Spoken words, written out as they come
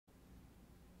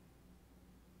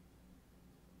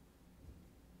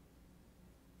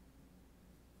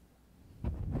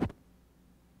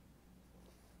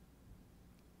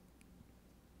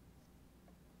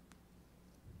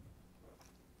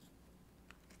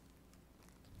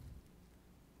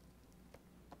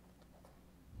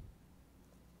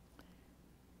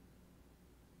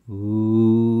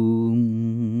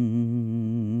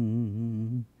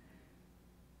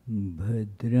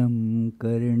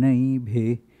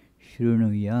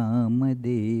शृणुयाम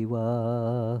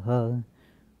देवाः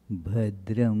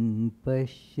भद्रं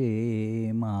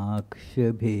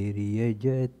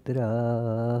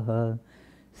पश्येमाक्षभिर्यजत्राः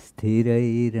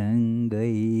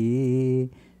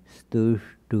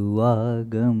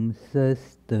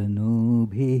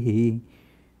स्थिरैरङ्गैस्तुष्टुवागंसस्तनूभिः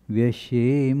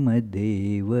व्यशेम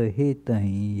देवहितं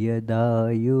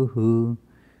यदायुः।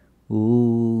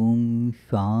 ॐ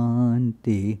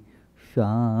शान्ति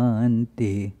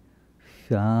शान्ति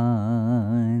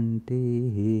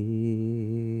शान्तिः।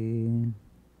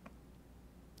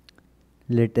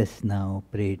 Let us now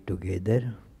pray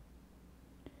together.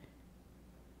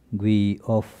 We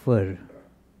offer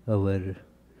our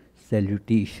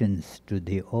salutations to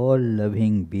the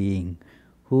all-loving being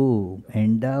who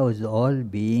endows all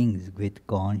beings with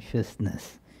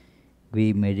consciousness.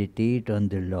 We meditate on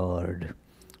the Lord,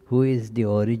 who is the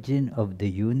origin of the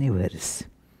universe.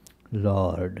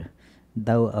 Lord,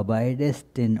 Thou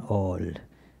abidest in all,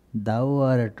 Thou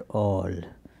art all,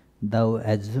 Thou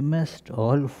assumest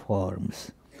all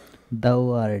forms,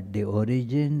 Thou art the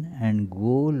origin and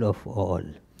goal of all,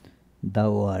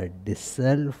 Thou art the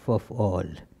self of all,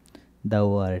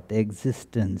 Thou art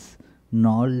existence,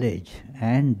 knowledge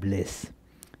and bliss.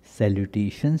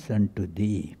 Salutations unto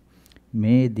Thee.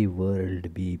 May the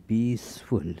world be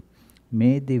peaceful,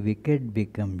 may the wicked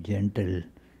become gentle,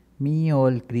 may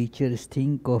all creatures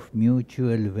think of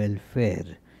mutual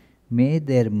welfare, may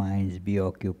their minds be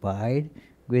occupied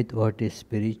with what is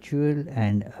spiritual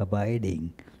and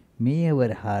abiding, may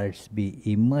our hearts be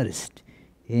immersed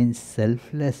in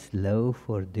selfless love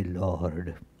for the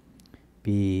Lord.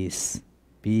 Peace,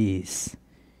 peace,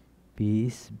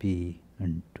 peace be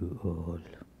unto all.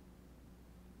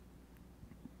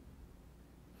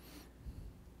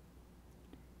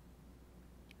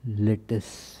 Let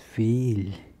us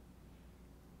feel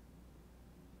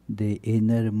the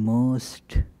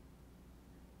innermost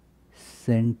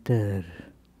center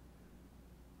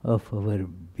of our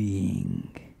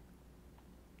being.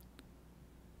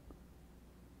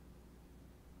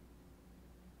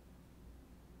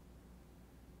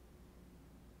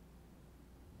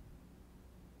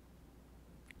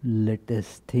 Let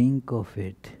us think of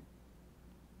it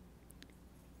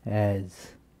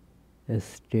as a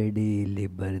steadily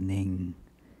burning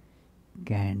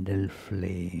candle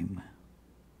flame.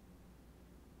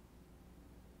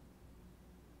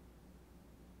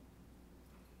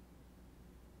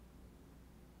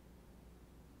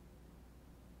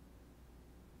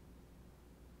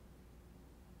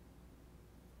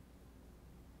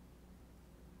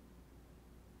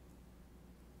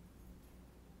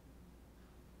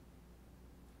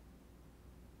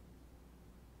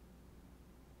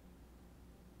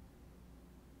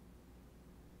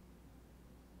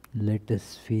 Let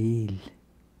us feel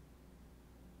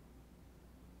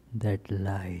that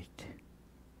light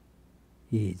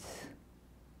is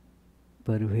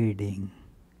pervading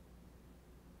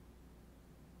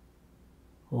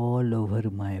all over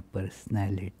my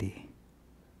personality.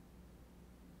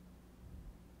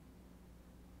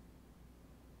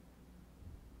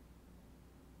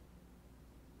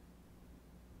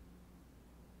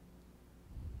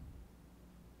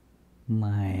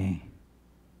 My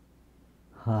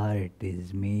heart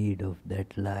is made of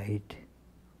that light.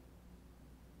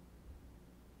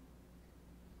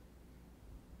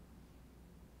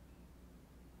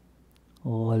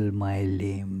 All my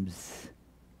limbs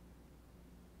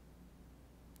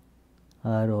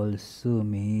are also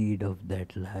made of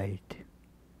that light.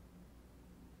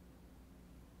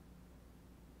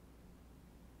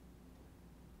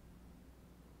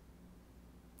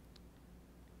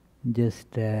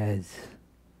 Just as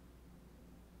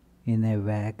in a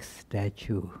wax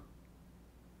statue,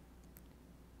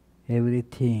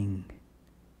 everything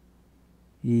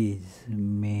is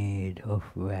made of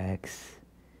wax.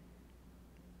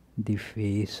 The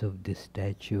face of the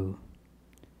statue,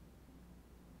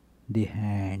 the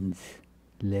hands,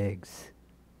 legs,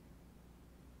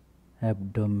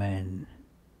 abdomen,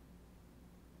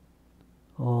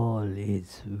 all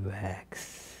is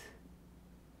wax.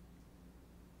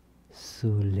 So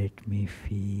let me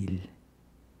feel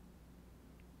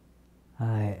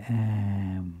I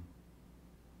am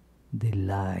the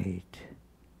light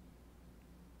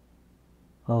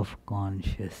of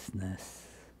consciousness.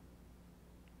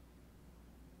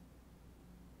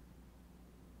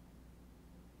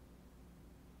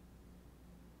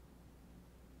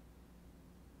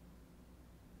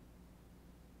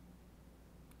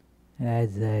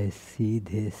 As I see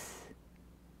this,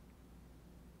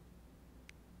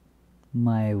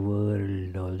 my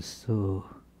world also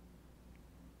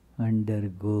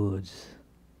undergoes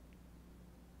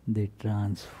the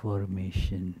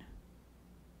transformation.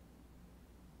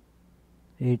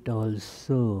 it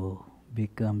also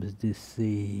becomes the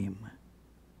same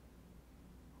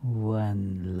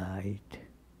one light.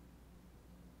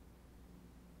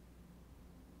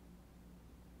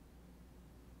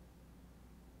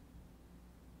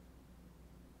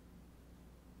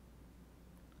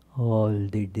 All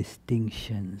the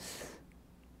distinctions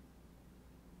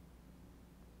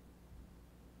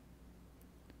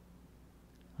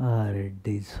are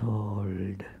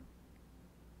dissolved.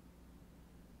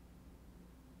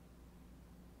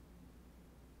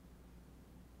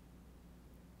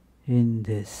 In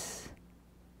this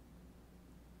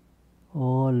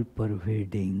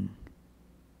all-pervading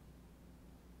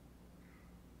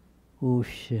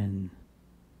ocean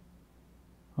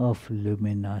of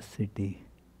luminosity.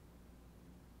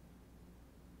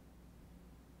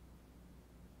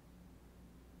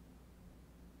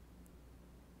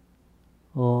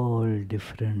 All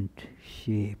different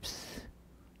shapes,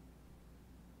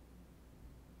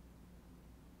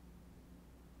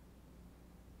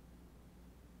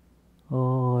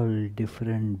 all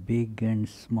different big and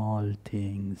small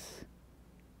things,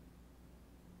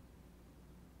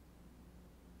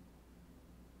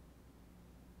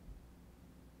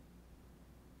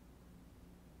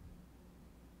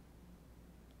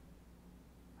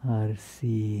 are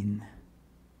seen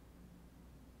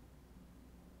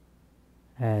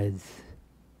as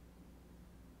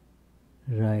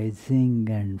rising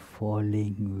and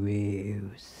falling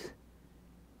waves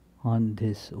on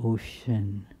this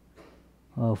ocean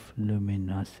of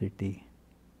luminosity.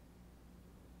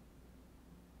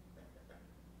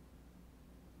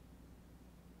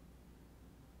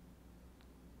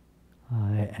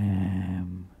 I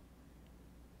am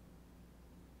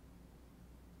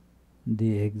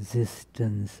the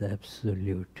existence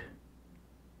absolute.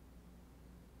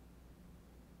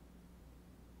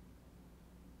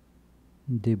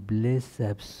 The bliss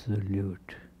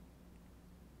absolute,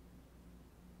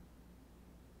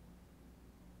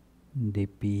 the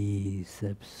peace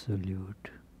absolute.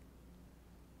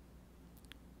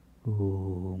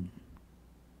 Om,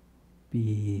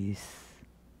 peace,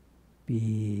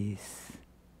 peace,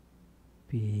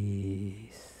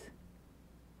 peace.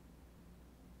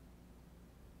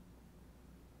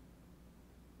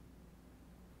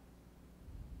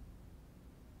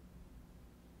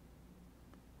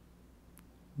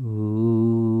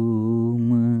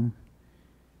 Om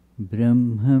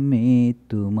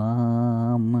Brahmametu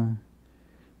Mam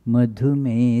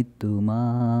Madhumetu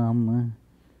Mam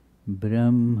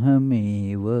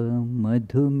Brahmameva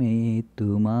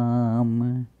Madhumetu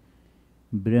Mam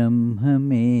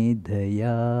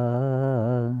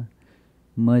Brahmamedhaya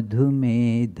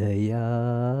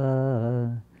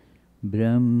Madhumedhaya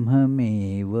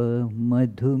Brahmameva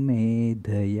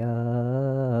Madhumedhaya.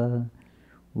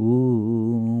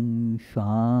 Om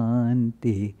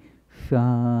Shanti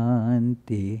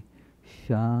Shanti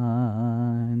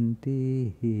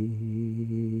Shanti.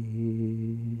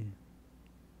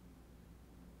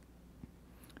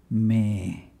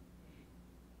 May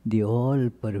the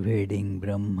all-pervading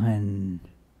Brahman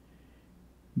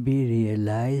be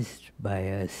realized by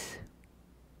us.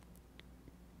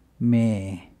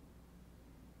 May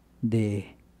the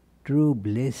true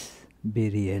bliss be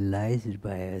realized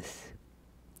by us.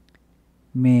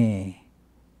 May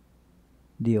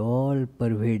the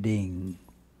all-pervading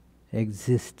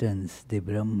existence, the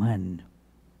Brahman,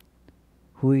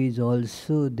 who is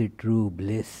also the true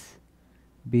bliss,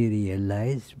 be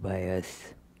realized by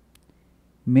us.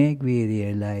 May we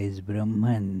realize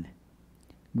Brahman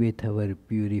with our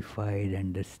purified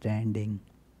understanding.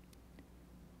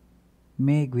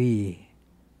 May we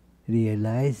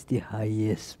realize the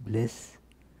highest bliss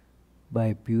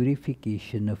by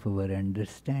purification of our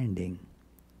understanding.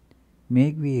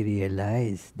 May we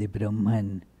realize the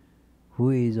Brahman, who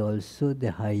is also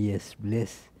the highest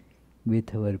bliss,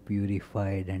 with our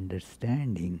purified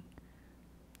understanding.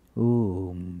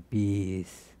 Om,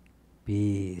 peace,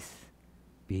 peace,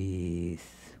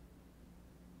 peace.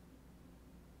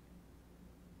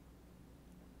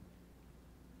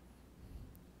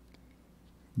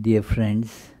 Dear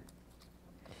friends,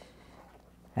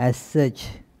 as such,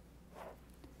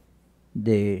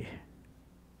 the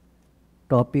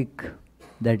topic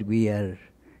that we are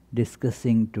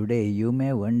discussing today, you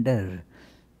may wonder,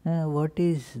 what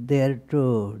is there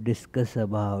to discuss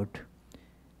about?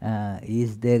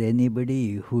 Is there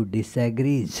anybody who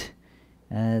disagrees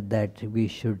that we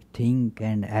should think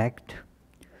and act?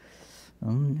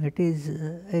 It is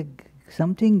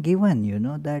something given,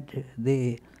 that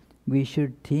we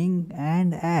should think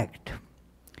and act.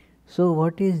 So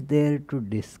what is there to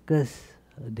discuss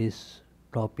this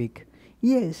topic?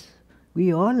 Yes,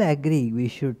 we all agree we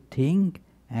should think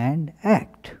and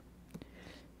act.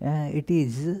 Should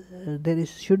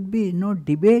be no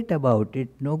debate about it.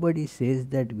 Nobody says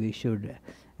that we should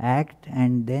act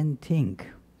and then think.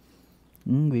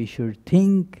 We should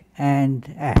think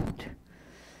and act.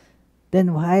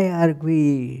 Then why are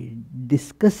we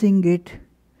discussing it?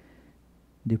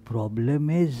 The problem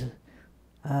is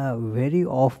very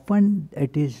often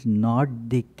it is not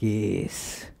the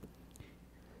case.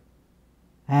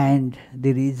 And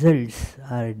the results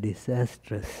are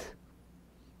disastrous.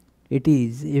 It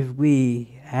is if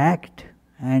we act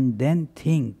and then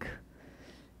think,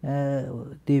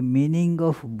 the meaning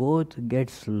of both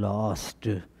gets lost.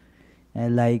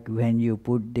 Like when you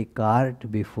put the cart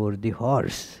before the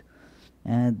horse,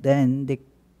 then the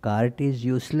cart is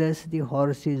useless, the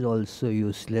horse is also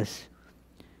useless.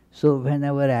 So when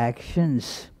our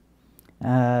actions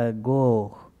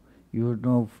go,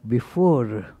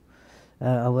 before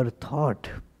our thought,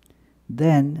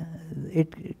 then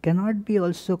it cannot be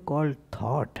also called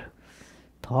thought.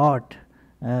 Thought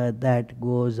that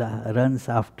runs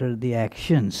after the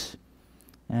actions.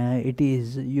 It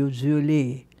is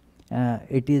usually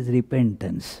it is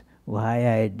repentance.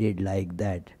 Why I did like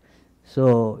that?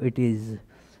 So it is.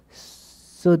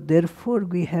 So therefore,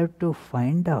 we have to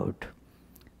find out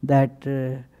that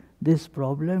this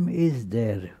problem is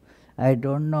there. I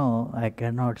don't know, I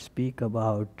cannot speak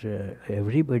about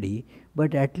everybody,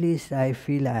 but at least I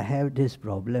feel I have this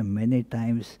problem. Many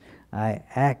times I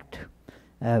act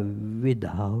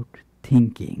without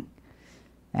thinking,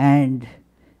 and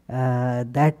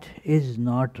that is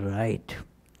not right.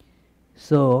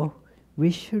 So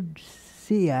we should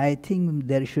see, I think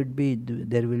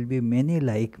there will be many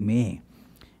like me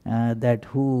that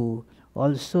who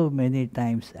also many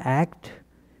times act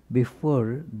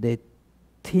before they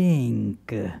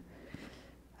think.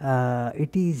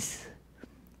 It is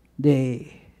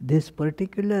this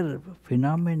particular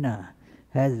phenomena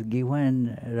has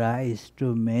given rise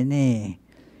to many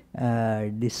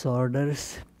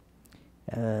disorders.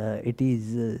 It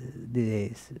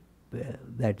is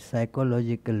that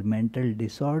psychological mental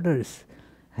disorders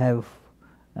have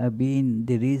been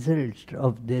the result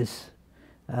of this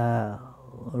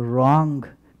wrong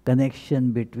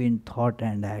connection between thought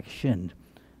and action.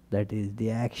 That is,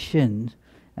 the action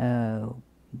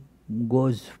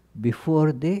goes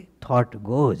before the thought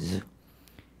goes.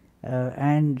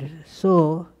 And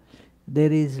so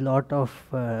there is lot of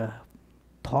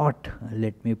thought,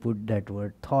 let me put that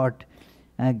word, thought,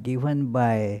 given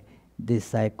by the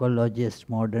psychologists,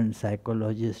 modern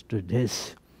psychologists to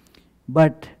this.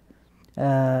 But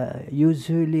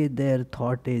usually their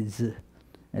thought is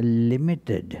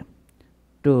limited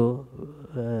to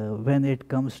when it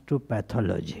comes to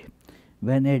pathology.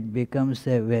 When it becomes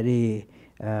a very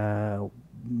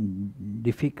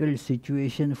difficult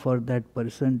situation for that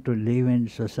person to live in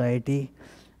society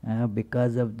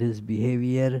because of this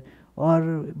behavior,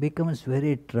 or becomes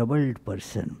very troubled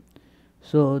person.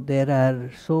 So there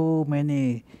are so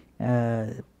many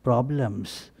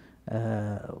problems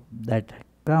that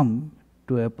come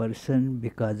to a person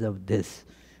because of this.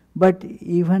 But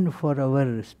even for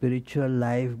our spiritual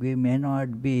life, we may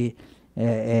not be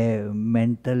a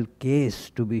mental case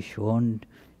to be shown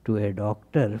to a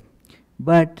doctor,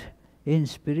 but in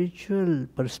spiritual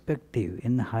perspective,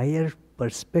 in higher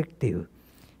perspective,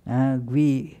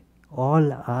 we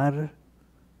all are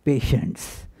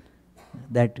patients,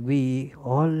 that we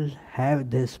all have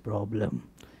this problem,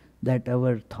 that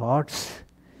our thoughts,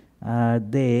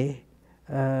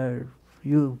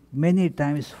 you many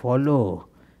times follow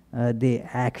the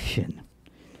action.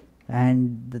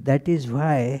 And that is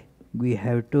why we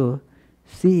have to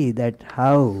see that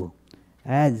how,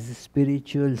 as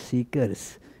spiritual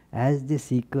seekers, as the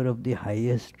seeker of the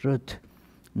highest truth,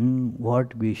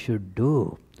 what we should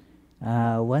do.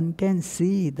 One can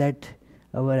see that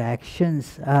our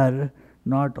actions are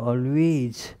not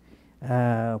always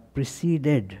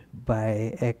preceded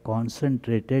by a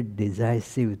concentrated,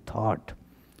 decisive thought.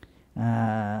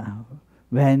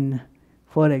 When,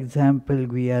 for example,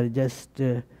 we are just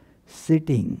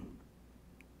sitting,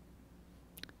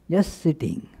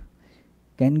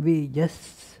 can we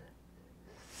just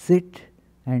sit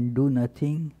and do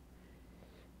nothing?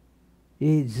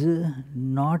 Is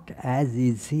not as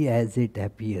easy as it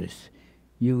appears.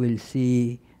 You will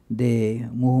see the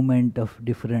movement of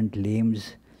different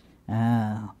limbs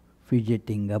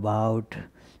fidgeting about,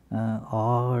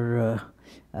 or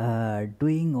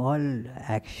doing all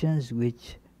actions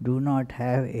which do not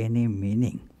have any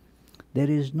meaning. There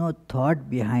is no thought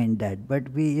behind that. But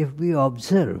if we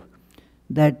observe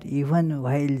that even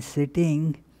while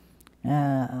sitting,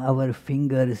 our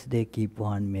fingers, they keep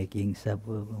on making some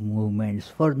movements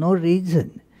for no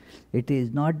reason. It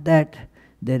is not that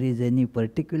there is any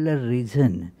particular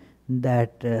reason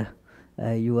that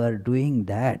you are doing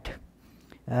that.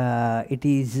 It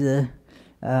is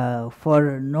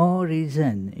for no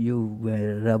reason you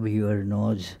rub your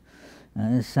nose.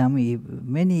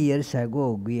 Many years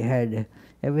ago, we had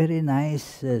a very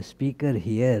nice speaker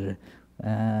here.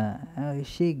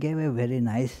 She gave a very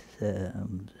nice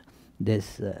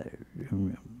this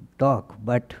talk,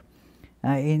 but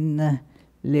in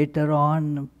later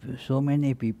on, so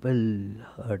many people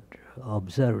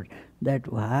observed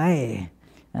that why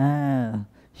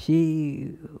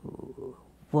she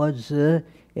was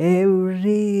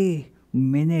every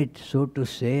minute, so to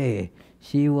say,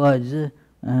 she was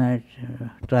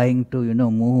trying to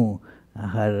move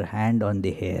her hand on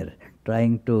the hair,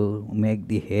 trying to make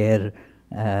the hair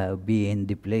be in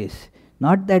the place.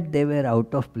 Not that they were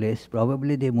out of place,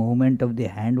 probably the movement of the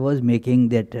hand was making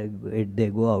that they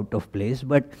go out of place,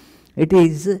 but it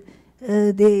is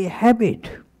the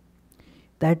habit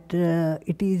that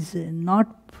it is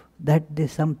not that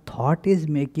some thought is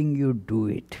making you do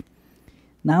it.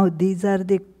 Now these are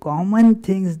the common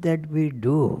things that we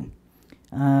do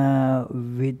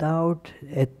without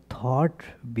a thought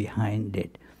behind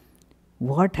it.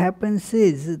 What happens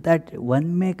is that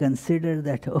one may consider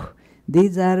that, oh,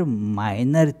 these are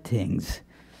minor things.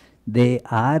 They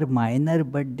are minor,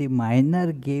 but the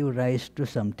minor gave rise to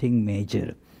something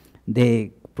major.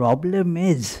 The problem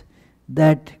is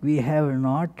that we have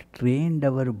not trained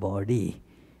our body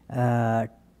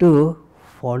to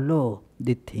follow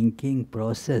the thinking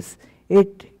process.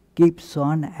 It keeps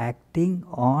on acting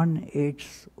on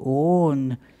its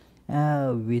own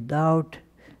without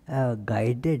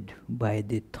guided by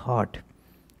the thought.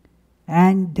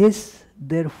 And this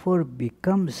therefore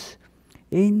becomes,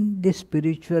 in the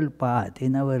spiritual path,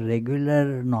 in our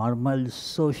regular normal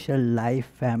social life,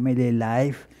 family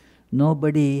life,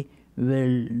 nobody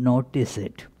will notice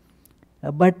it.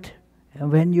 But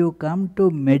when you come to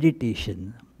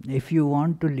meditation, if you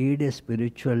want to lead a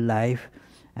spiritual life,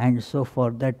 and so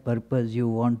for that purpose you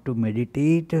want to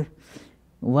meditate,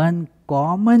 one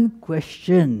common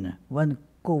question, one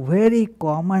very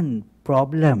common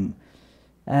problem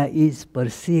is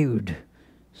perceived,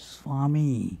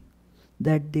 Swami,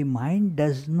 that the mind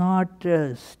does not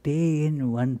stay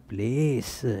in one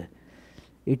place.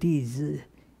 It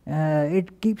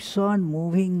keeps on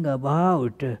moving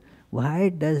about. Why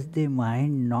does the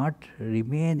mind not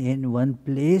remain in one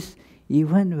place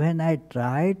even when I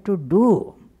try to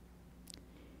do?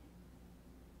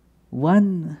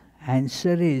 One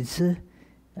answer is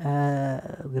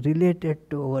related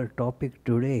to our topic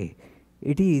today.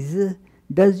 It is,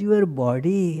 does your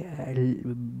body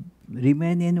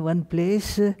remain in one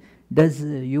place? Does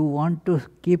you want to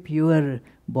keep your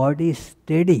body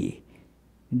steady?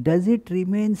 Does it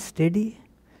remain steady?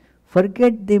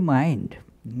 Forget the mind.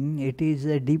 It is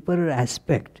a deeper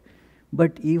aspect.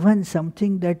 But even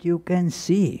something that you can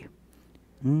see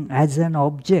as an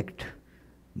object,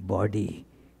 body,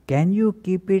 can you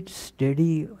keep it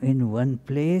steady in one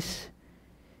place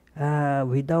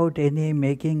without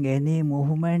making any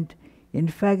movement? In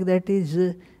fact, that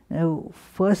is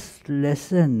first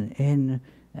lesson in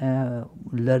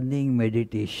learning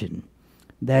meditation,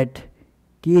 that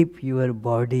keep your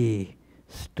body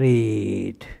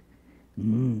straight.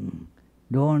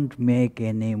 Don't make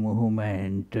any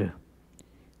movement.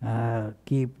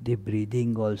 Keep the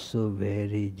breathing also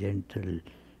very gentle.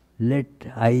 Let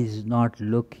eyes not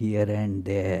look here and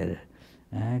there.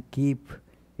 Keep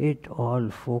it all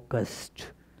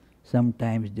focused.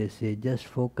 Sometimes they say, just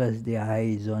focus the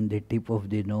eyes on the tip of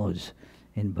the nose.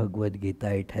 In Bhagavad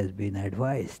Gita it has been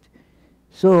advised.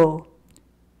 So,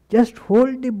 just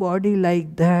hold the body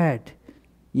like that.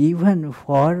 Even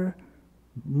for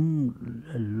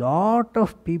a lot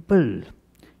of people,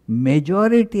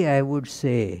 majority I would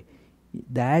say,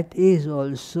 that is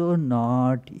also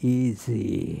not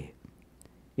easy.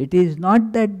 It is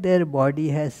not that their body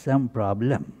has some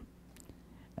problem.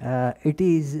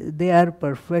 They are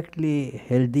perfectly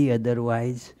healthy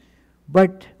otherwise,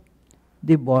 but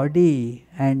the body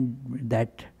and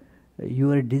that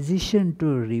your decision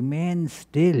to remain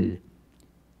still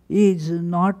is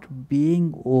not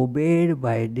being obeyed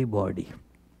by the body.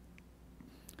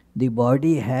 The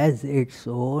body has its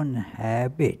own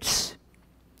habits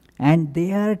and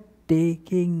they are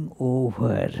taking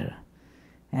over,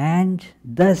 and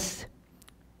thus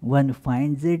one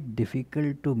finds it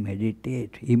difficult to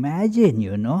meditate.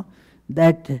 Imagine,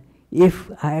 that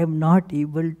if I am not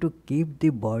able to keep the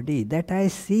body, that I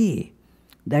see,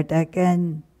 that I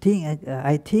can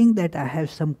I think that I have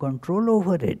some control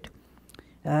over it.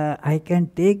 I can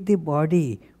take the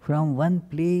body from one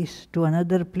place to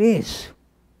another place.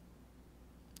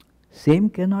 Same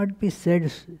cannot be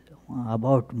said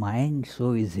about mind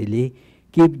so easily.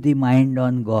 Keep the mind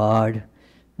on God.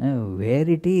 Where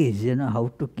it is,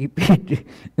 how to keep it.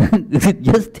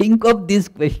 Just think of these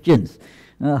questions.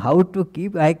 How to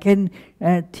keep, I can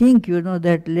think,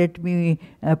 that let me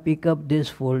pick up this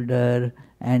folder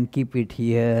and keep it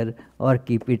here or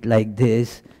keep it like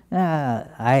this.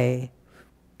 I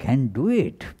can do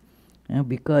it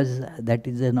because that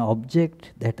is an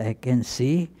object that I can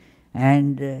see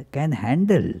and can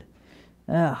handle.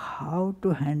 How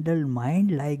to handle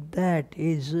mind like that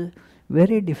is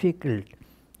very difficult.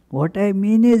 What I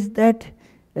mean is that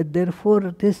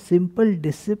therefore this simple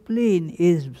discipline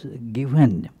is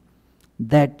given,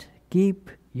 that keep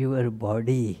your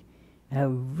body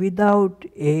without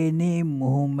any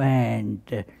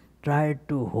movement, try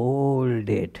to hold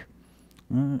it.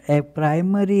 A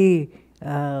primary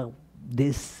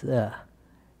this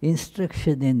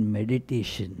instruction in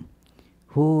meditation,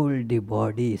 hold the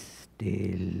body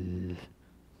still.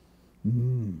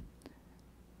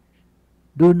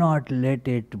 Do not let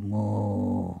it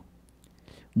move.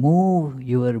 Move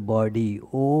your body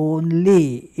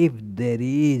only if there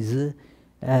is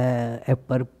a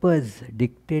purpose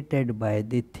dictated by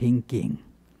the thinking.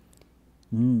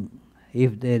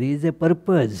 If there is a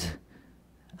purpose,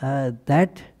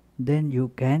 then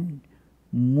you can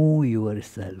move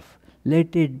yourself.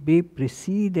 Let it be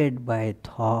preceded by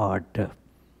thought.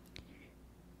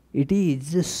 It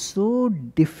is so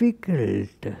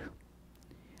difficult.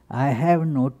 I have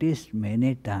noticed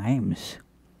many times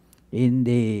in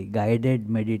the guided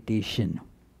meditation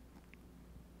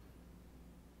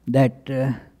that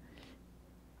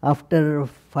after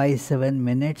 5-7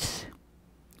 minutes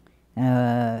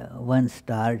one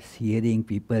starts hearing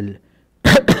people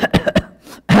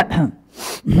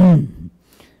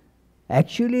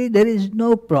actually there is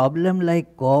no problem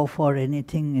like cough or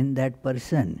anything in that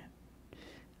person.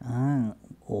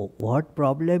 What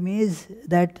problem is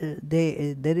that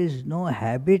there is no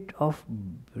habit of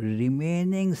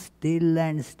remaining still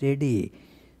and steady.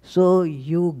 So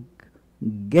you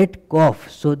get cough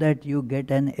so that you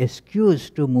get an excuse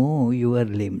to move your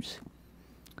limbs.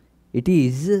 It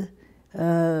is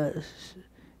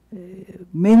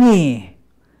many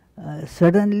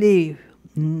suddenly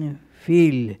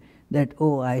feel that,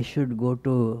 oh, I should go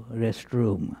to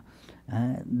restroom.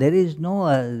 There is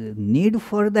no need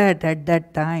for that at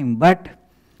that time, but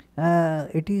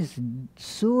it is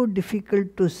so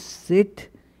difficult to sit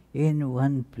in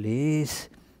one place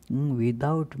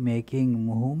without making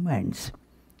movements.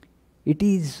 It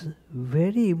is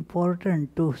very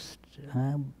important to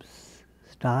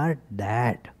start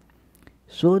that,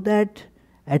 so that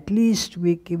at least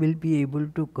we will be able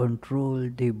to control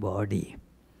the body,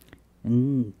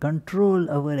 control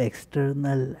our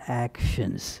external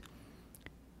actions.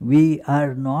 We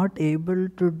are not able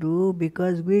to do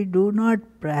because we do not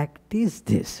practice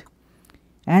this.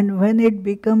 And when it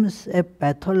becomes a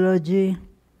pathology,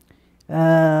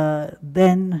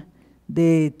 then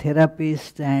the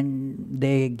therapist and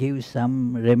they give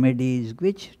some remedies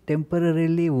which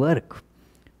temporarily work.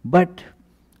 But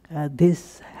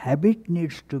this habit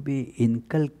needs to be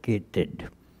inculcated.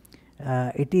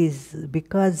 It is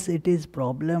because it is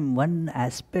problem, one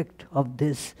aspect of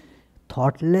this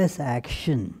thoughtless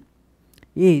action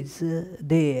is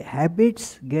the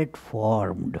habits get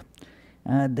formed.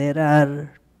 There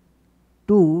are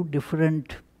two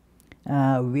different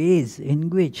ways in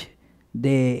which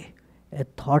the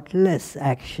thoughtless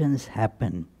actions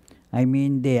happen. I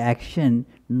mean the action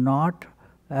not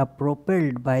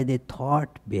propelled by the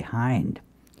thought behind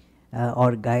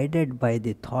or guided by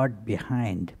the thought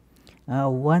behind.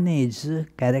 One is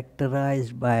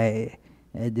characterized by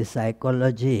the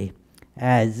psychology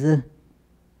as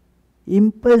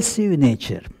impulsive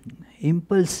nature,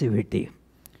 impulsivity.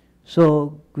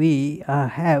 So we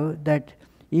have that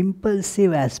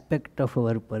impulsive aspect of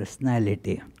our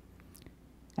personality.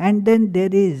 And then there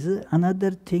is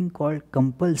another thing called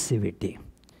compulsivity.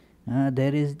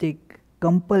 There is the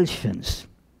compulsions.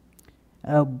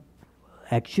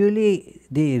 Actually,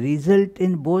 the result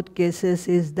in both cases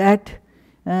is that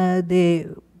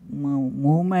the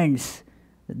movements,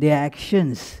 the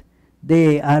actions,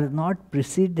 they are not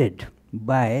preceded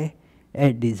by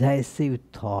a decisive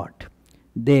thought.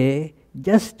 They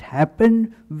just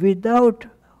happen without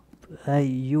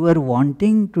your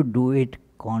wanting to do it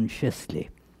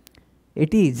consciously.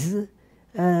 It is,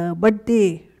 but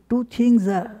the two things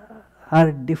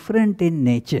are different in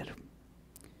nature.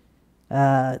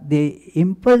 The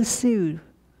impulsive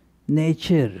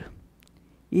nature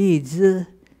is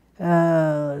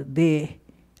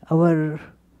our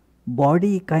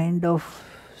body kind of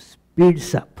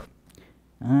speeds up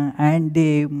and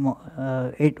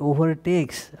it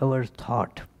overtakes our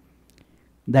thought.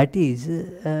 That is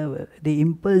the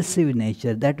impulsive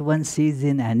nature that one sees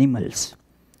in animals.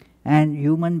 And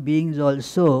human beings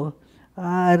also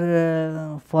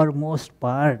are for most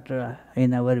part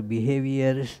in our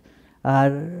behaviors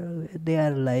they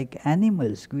are like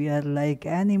animals. We are like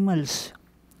animals.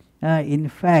 In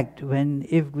fact,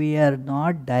 if we are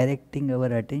not directing our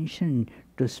attention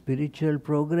to spiritual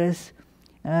progress,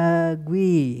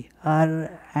 we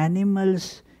are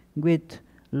animals with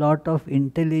lot of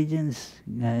intelligence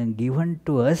given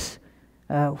to us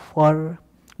for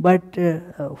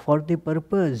the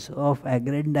purpose of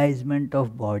aggrandizement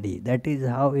of body. That is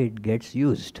how it gets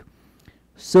used.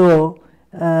 So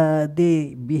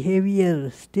the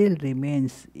behavior still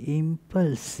remains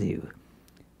impulsive.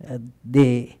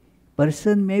 The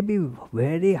person may be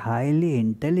very highly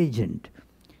intelligent,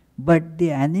 but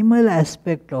the animal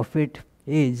aspect of it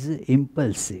is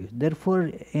impulsive.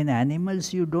 Therefore, in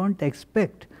animals you don't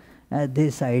expect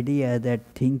this idea that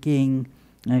thinking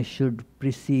should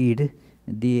precede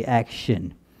the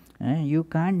action. You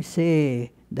can't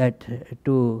say that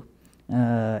to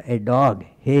a dog,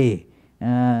 hey,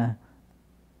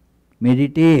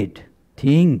 meditate,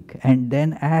 think, and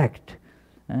then act.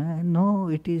 No,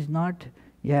 it is not.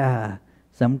 Yeah,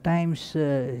 sometimes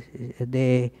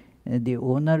the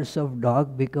owners of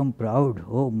dog become proud.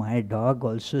 Oh, my dog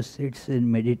also sits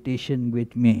in meditation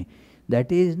with me.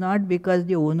 That is not because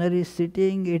the owner is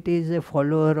sitting, it is a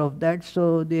follower of that,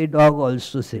 so the dog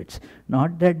also sits.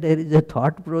 Not that there is a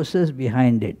thought process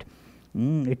behind it.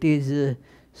 It is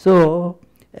so.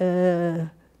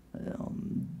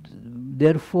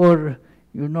 Therefore,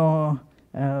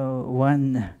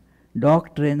 one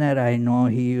dog trainer I know,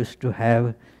 he used to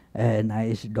have a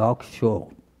nice dog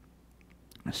show.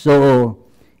 So,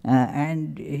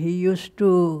 and he used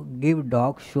to give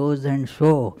dog shows and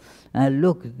show,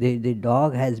 look, the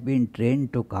dog has been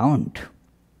trained to count.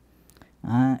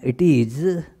 It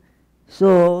is.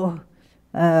 So,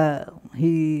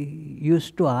 he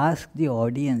used to ask the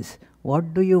audience,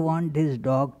 what do you want this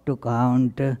dog to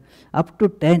count? Up to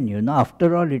 10,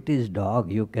 after all it is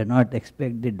dog. You cannot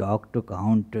expect the dog to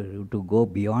count, to go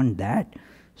beyond that.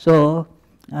 So,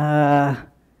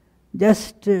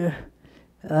 just you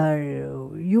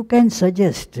can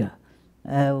suggest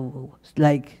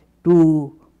like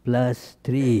 2 plus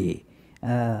 3.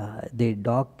 The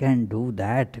dog can do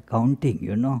that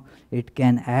counting, it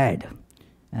can add.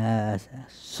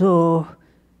 So,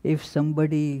 if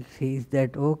somebody says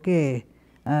that, okay,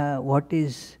 what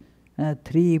is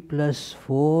 3 plus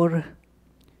 4?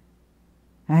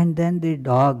 And then the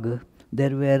dog,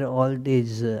 there were all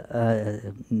these,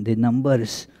 the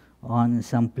numbers on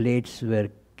some plates were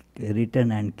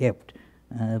written and kept,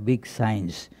 big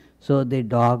signs. So the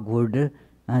dog would,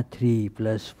 3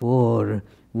 plus 4,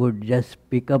 would just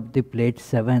pick up the plate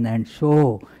 7 and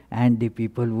show, and the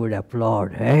people would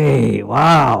applaud. Hey,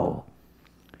 wow!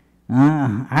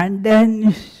 And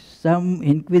then some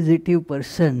inquisitive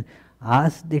person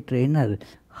asked the trainer,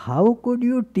 how could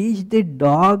you teach the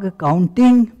dog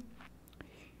counting?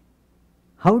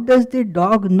 How does the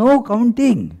dog know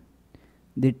counting?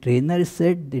 The trainer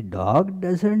said, the dog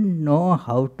doesn't know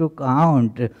how to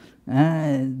count.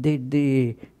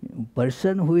 The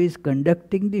person who is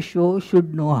conducting the show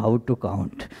should know how to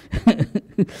count.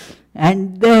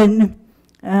 And then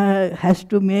has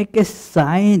to make a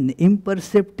sign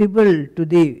imperceptible to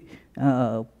the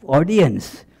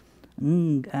audience.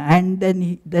 And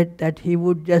then that he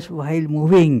would just, while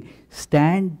moving,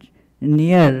 stand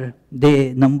near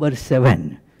the number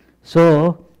 7.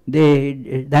 So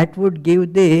that would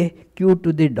give the cue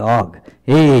to the dog.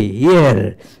 Hey,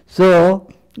 here. So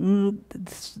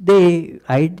the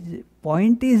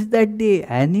point is that the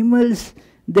animals,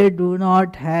 they do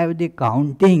not have the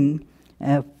counting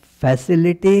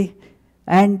facility,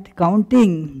 and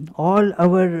counting, all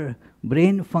our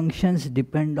brain functions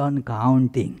depend on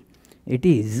counting. It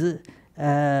is,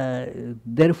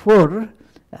 therefore,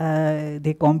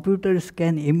 the computers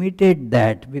can imitate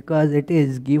that because it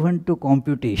is given to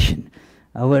computation.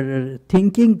 Our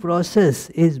thinking process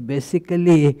is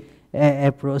basically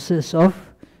a process of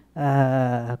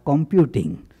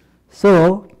computing.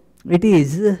 So, it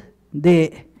is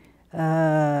the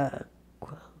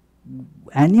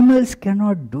animals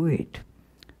cannot do it.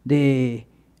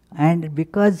 And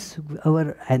because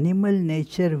our animal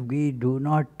nature we do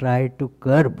not try to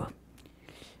curb,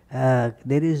 there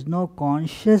is no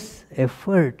conscious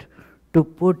effort to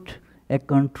put a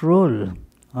control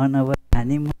on our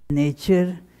animal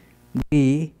nature,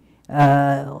 we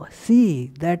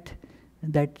see that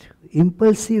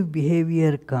impulsive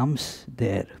behavior comes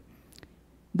there.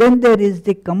 Then there is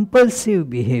the compulsive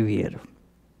behavior.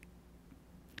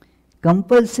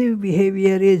 Compulsive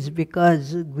behavior is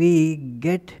because we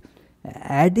get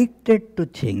addicted to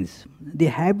things. The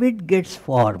habit gets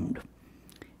formed.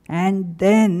 And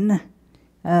then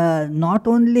not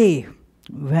only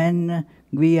when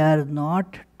we are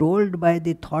not told by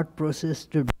the thought process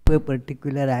to do a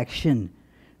particular action,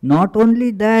 not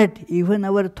only that, even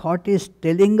our thought is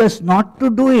telling us not to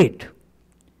do it.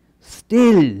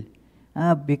 Still,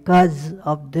 because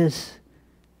of this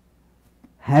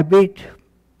habit,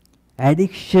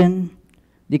 addiction,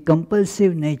 the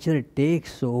compulsive nature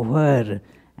takes over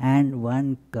and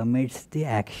one commits the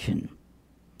action.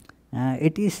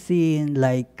 It is seen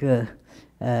like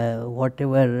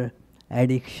whatever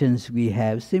addictions we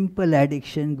have, simple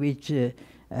addiction which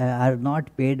are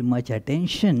not paid much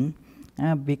attention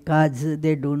because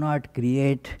they do not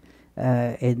create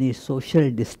any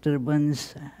social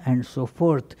disturbance and so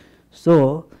forth.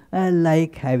 So,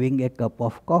 like having a cup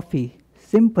of coffee,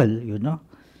 simple, you know.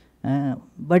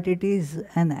 But it is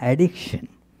an addiction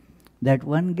that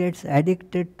one gets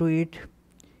addicted to it,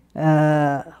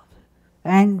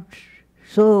 and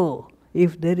so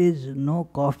if there is no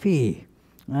coffee,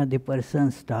 the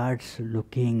person starts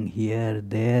looking here,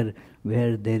 there,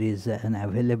 where there is an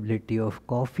availability of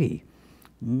coffee.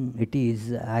 It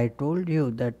is, I told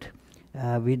you that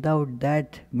without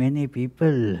that many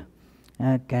people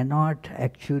cannot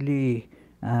actually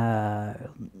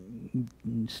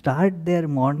start their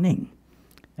morning.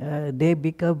 They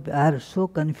are so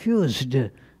confused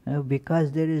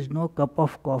because there is no cup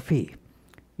of coffee.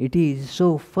 It is,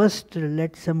 so first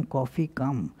let some coffee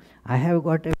come. I have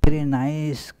got a very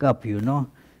nice cup, you know,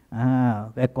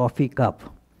 a coffee cup.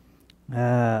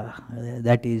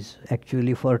 That is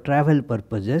actually for travel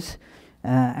purposes.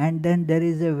 And then there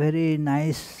is a very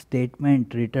nice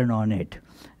statement written on it.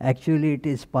 Actually, it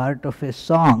is part of a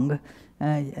song,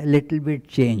 a little bit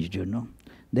changed, you know.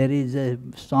 There is a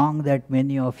song that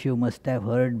many of you must have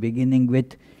heard beginning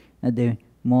with the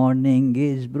morning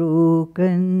is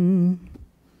broken.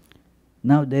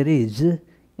 Now there is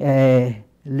a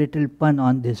little pun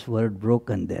on this word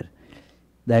broken there.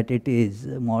 That it is,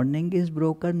 morning is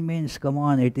broken means, come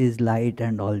on, it is light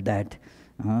and all that.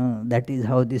 That is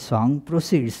how the song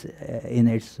proceeds in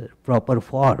its proper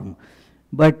form.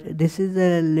 But this is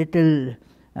a little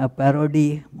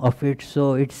parody of it.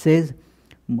 So it says,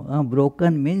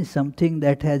 broken means something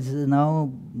that has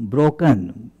now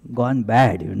broken, gone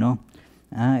bad, you know.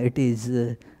 It is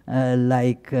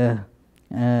like a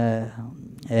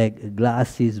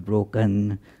glass is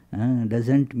broken.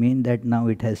 Doesn't mean that now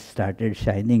it has started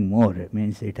shining more. It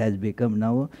means it has become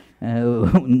now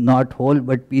not whole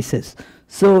but pieces.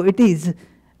 So it is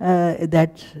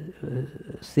that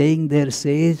saying there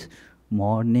says,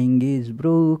 morning is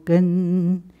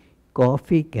broken,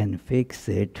 coffee can fix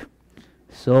it.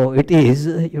 So it is,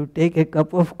 you take a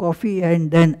cup of coffee and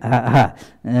then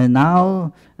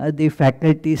now the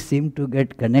faculties seem to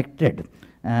get connected.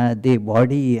 The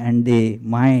body and the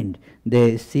mind,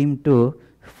 they seem to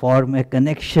form a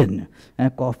connection.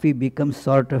 Coffee becomes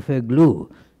sort of a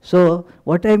glue. So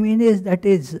what I mean is that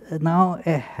is now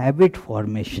a habit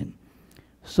formation.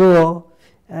 So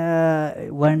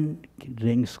one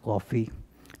drinks coffee,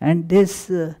 and this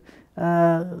is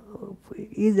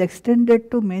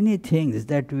extended to many things,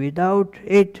 that without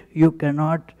it you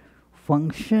cannot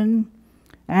function,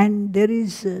 and there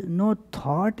is no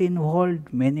thought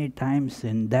involved many times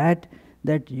in that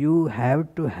you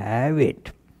have to have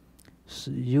it. So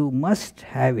you must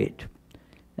have it.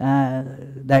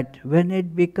 That when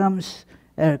it becomes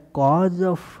a cause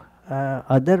of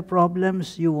other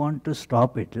problems, you want to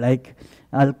stop it, like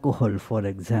alcohol, for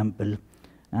example.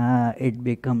 It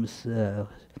becomes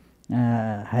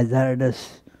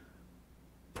hazardous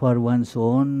for one's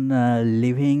own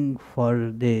living,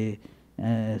 for the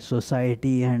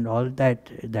society and all that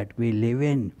we live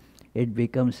in. It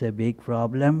becomes a big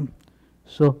problem.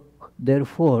 So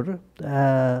therefore,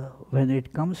 when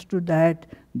it comes to that,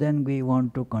 then we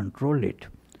want to control it.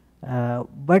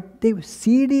 But the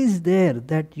seed is there,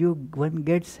 that one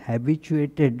gets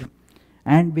habituated,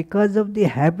 and because of the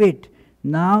habit,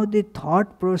 now the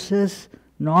thought process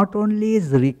not only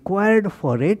is required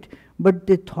for it, but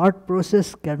the thought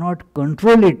process cannot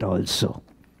control it also.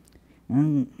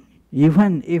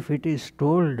 Even if it is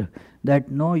told that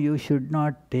no, you should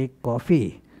not take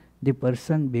coffee, the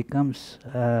person becomes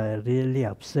really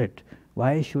upset.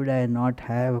 Why should I not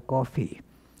have coffee?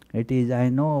 It is, I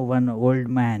know one old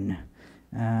man,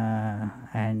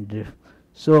 and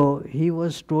So he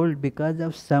was told because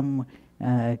of some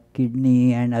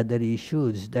kidney and other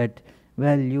issues that,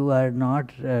 well, you are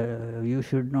not, you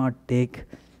should not take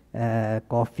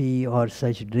coffee or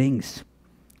such drinks.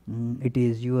 It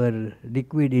is your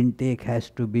liquid intake has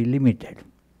to be limited.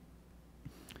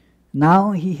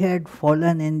 Now he had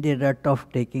fallen in the rut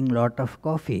of taking lot of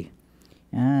coffee.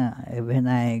 When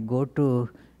I go to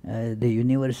the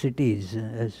universities,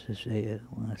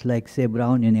 like say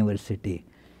Brown University,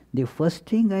 the first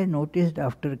thing I noticed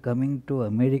after coming to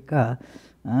America,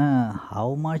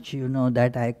 how much,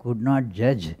 that I could not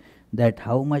judge that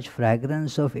how much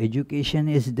fragrance of education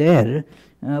is there,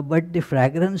 but the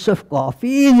fragrance of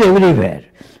coffee is everywhere.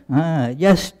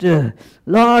 Just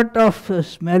lot of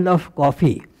smell of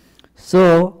coffee.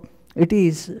 So it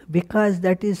is because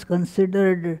that is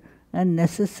considered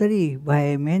necessary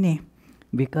by many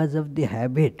because of the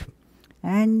habit.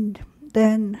 And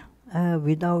then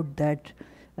without that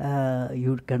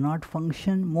you cannot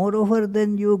function. Moreover,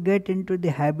 then you get into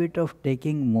the habit of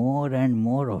taking more and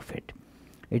more of it.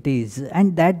 It is,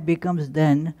 and that becomes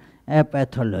then a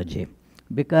pathology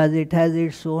because it has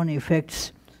its own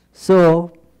effects.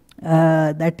 So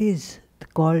that is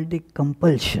called the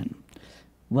compulsion.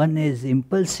 One is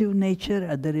impulsive nature,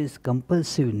 other is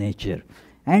compulsive nature.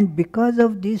 And because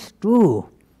of these two,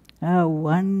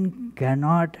 one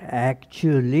cannot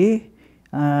actually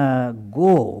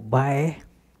go by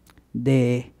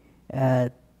the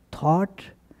thought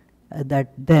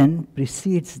that then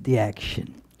precedes the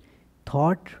action.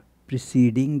 Thought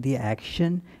preceding the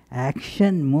action,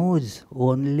 action moves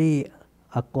only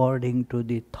according to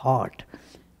the thought.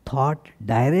 Thought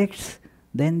directs,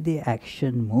 then the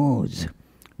action moves.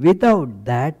 Without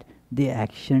that, the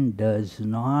action does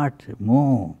not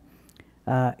move.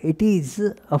 It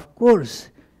is, of course,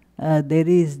 there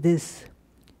is this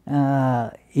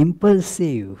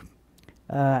impulsive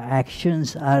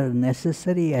actions are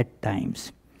necessary at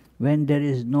times when there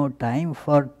is no time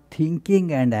for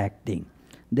thinking and acting.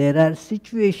 There are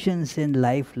situations in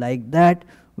life like that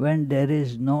when there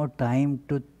is no time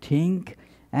to think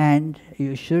and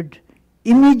you should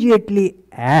immediately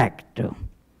act.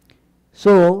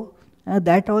 So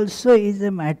that also is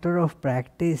a matter of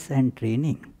practice and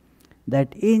training,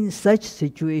 that in such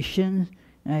situations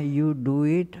you do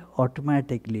it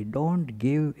automatically. Don't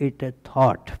give it a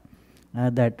thought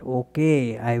that,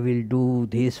 okay, I will do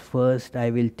this first, I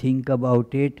will think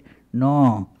about it.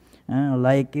 No.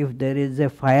 Like if there is a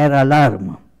fire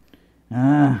alarm,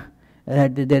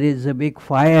 that there is a big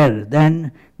fire,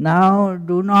 then now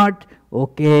do not,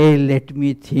 okay, let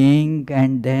me think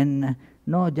and then,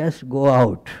 no, just go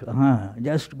out.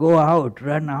 Just go out,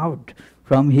 run out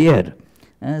from here.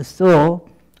 So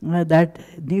that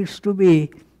needs to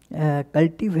be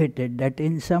cultivated, that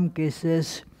in some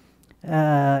cases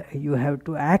you have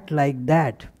to act like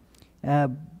that.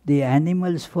 The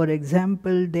animals, for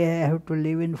example, they have to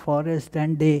live in forest,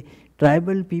 and the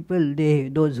tribal people,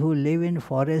 those who live in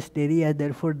forest area,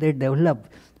 therefore they develop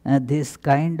this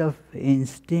kind of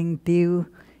instinctive,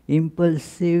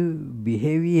 impulsive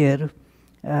behavior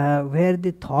where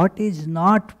the thought is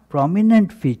not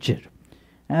prominent feature.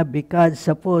 Because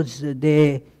suppose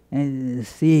they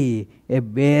see a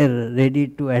bear ready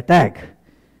to attack,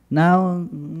 now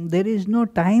there is no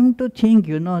time to think,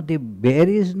 the bear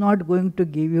is not going to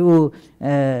give you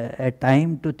a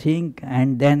time to think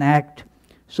and then act.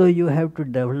 So you have to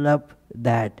develop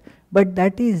that. But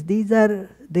these are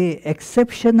the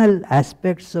exceptional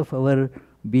aspects of our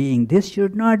being. This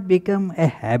should not become a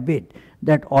habit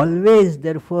that always,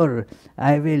 therefore,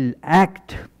 I will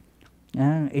act.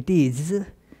 It is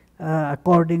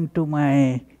according to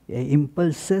my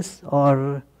impulses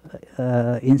or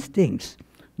instincts.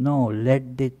 No,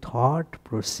 let the thought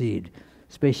proceed,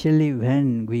 especially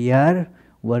when we are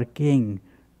working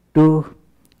to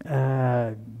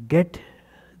get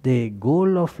the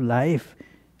goal of life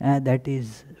that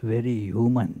is very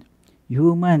human.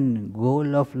 Human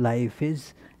goal of life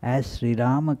is, as Sri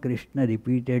Ramakrishna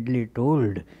repeatedly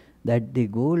told, that the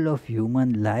goal of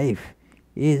human life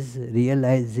is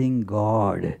realizing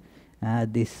God,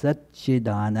 the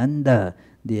Satchidananda,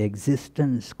 the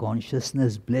existence,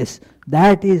 consciousness, bliss.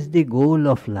 That is the goal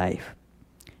of life.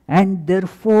 And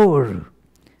therefore,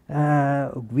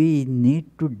 we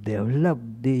need to develop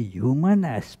the human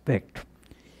aspect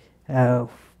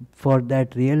for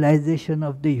that realization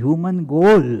of the human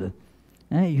goal.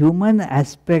 Human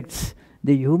aspects,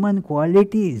 the human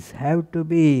qualities have to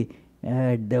be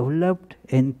developed,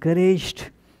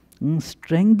 encouraged,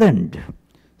 strengthened.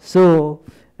 So,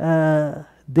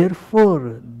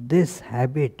 therefore, this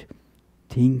habit,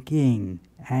 thinking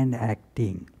and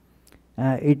acting,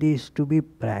 it is to be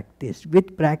practiced.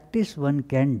 With practice one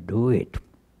can do it.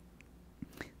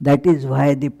 That is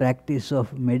why the practice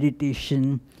of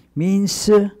meditation means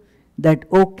that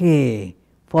okay,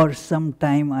 for some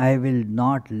time I will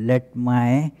not let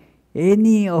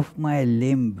any of my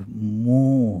limb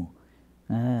move.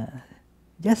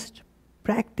 Just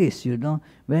practice,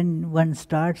 When one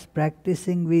starts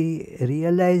practicing, we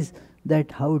realize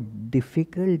that how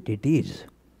difficult it is.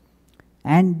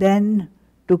 And then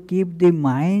to keep the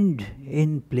mind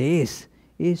in place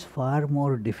is far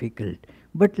more difficult.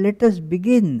 But let us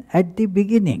begin at the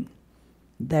beginning.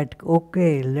 That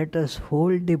okay, let us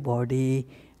hold the body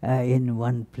in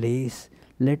one place.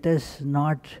 Let us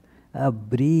not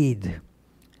breathe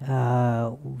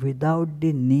without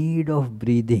the need of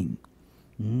breathing.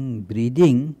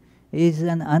 Breathing is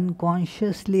an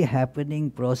unconsciously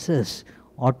happening process.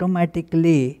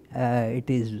 Automatically it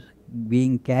is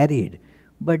being carried.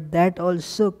 But that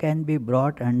also can be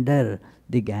brought under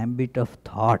the gambit of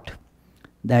thought.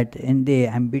 That in the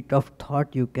ambit of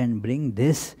thought you can bring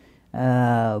this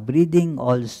breathing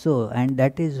also, and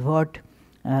that is what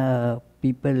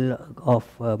people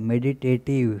of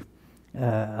meditative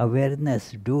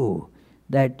awareness do.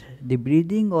 That the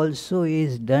breathing also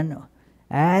is done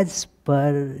as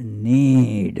per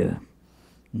need.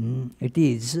 It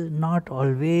is not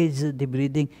always the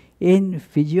breathing in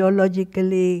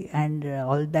physiologically and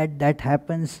all that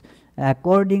happens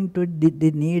according to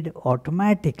the need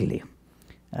automatically.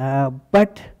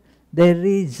 But there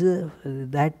is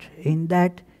that in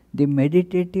that the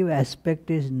meditative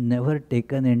aspect is never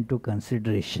taken into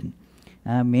consideration.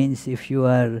 Means if you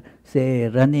are, say,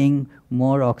 running,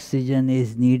 more oxygen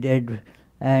is needed,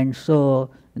 and so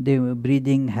the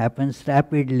breathing happens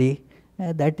rapidly.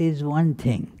 That is one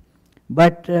thing.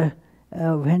 But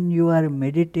when you are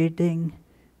meditating,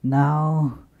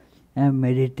 now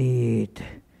meditate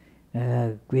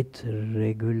with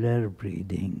regular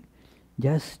breathing.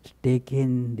 Just take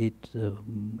in the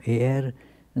air.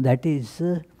 That is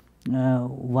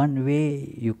one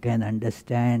way you can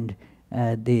understand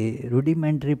the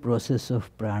rudimentary process of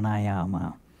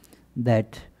pranayama.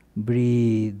 That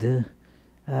breathe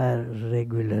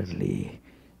regularly,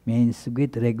 means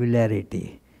with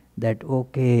regularity. That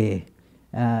okay,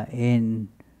 in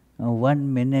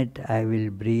 1 minute I will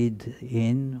breathe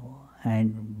in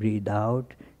and breathe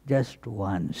out just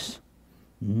once.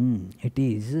 It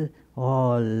is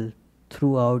all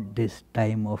throughout this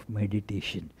time of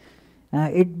meditation.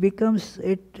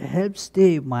 It helps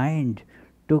the mind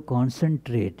to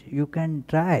concentrate. You can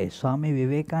try. Swami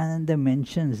Vivekananda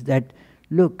mentions that,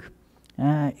 look,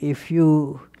 if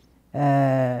you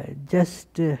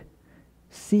just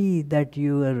see that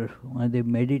you are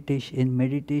in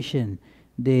meditation,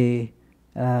 the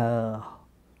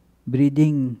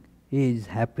breathing is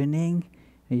happening,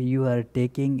 you are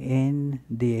taking in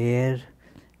the air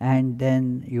and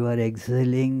then you are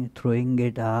exhaling, throwing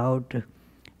it out.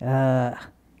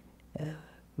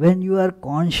 When you are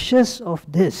conscious of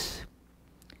this,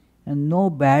 no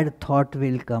bad thought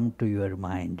will come to your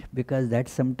mind, because that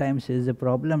sometimes is a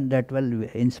problem. That, well,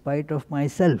 in spite of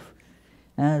myself,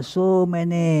 so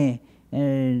many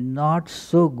not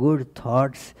so good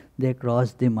thoughts, they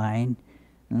cross the mind.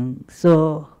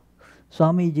 So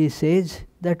Swamiji says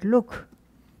that, look,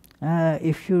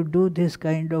 if you do this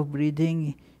kind of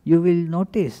breathing, you will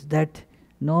notice that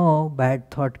no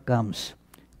bad thought comes.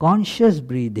 Conscious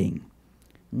breathing.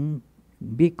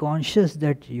 Be conscious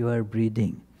that you are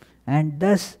breathing. And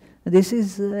thus, this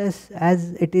is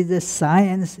as it is a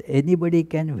science, anybody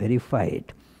can verify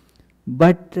it.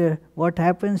 But what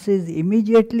happens is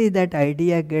immediately that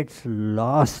idea gets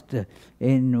lost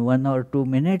in 1 or 2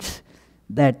 minutes,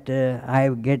 that I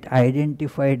get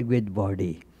identified with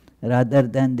body. Rather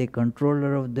than the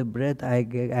controller of the breath,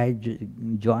 I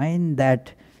join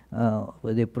that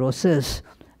the process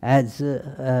as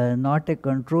not a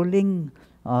controlling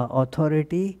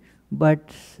authority,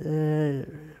 but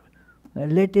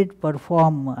let it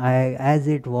perform as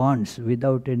it wants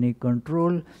without any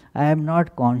control. I am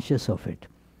not conscious of it.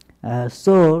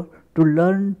 So to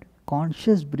learn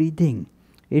conscious breathing,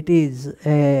 it is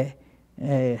a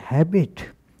habit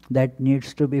that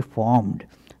needs to be formed.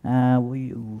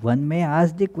 One may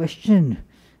ask the question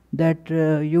that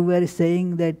you were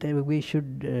saying that we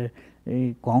should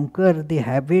conquer the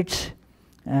habits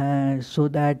so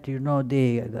that,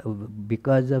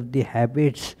 because of the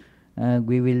habits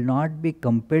we will not be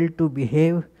compelled to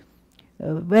behave.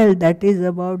 Well, that is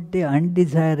about the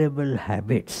undesirable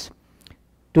habits.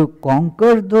 To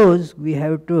conquer those, we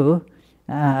have to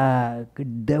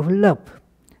develop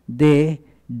the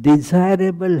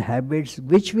desirable habits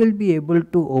which will be able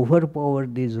to overpower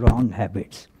these wrong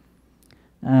habits.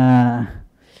 uh,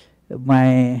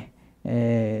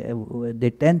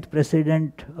 the 10th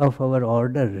president of our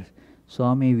order,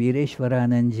 Swami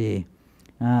Vireshwaranandji,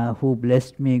 who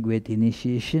blessed me with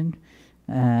initiation.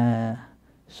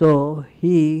 So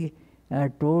he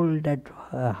told that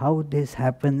how this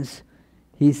happens.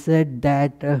 He said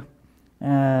that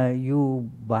you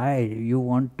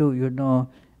want to,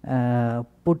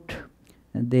 put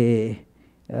the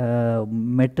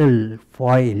metal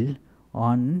foil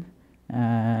on,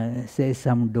 say,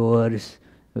 some doors,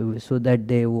 so that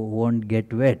they won't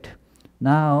get wet.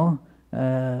 Now,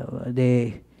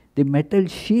 the metal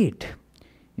sheet,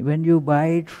 when you buy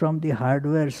it from the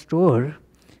hardware store,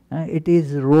 it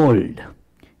is rolled.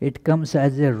 It comes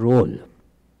as a roll.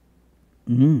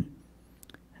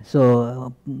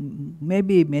 So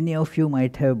maybe many of you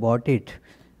might have bought it.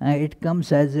 It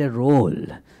comes as a roll.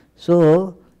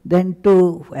 So then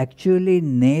to actually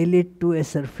nail it to a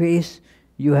surface,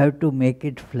 you have to make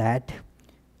it flat.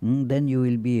 Then you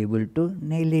will be able to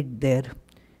nail it there.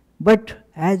 But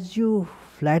as you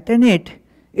flatten it,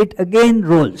 it again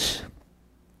rolls.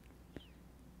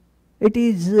 It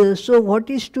is so what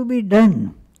is to be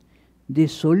done? The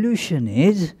solution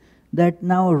is that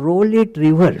now roll it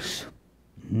reverse.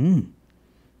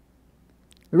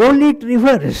 Roll it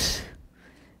reverse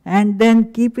and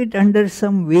then keep it under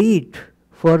some weight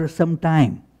for some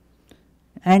time.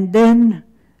 And then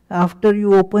after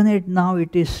you open it, now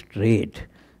it is straight.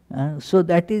 So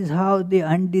that is how the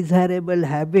undesirable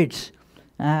habits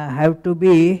have to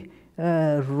be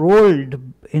rolled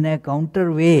in a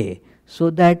counter way. So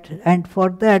that, and for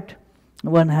that,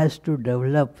 one has to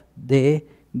develop the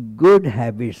good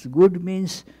habits. Good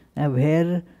means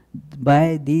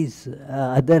whereby these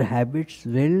other habits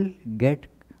will get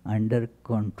under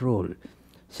control.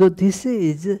 So this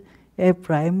is a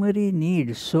primary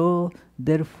need. So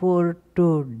therefore,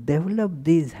 to develop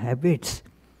these habits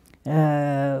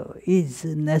is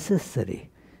necessary.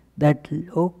 That,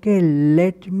 okay,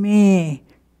 let me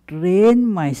train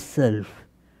myself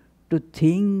to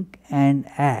think and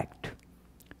act.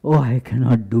 Oh, I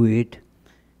cannot do it.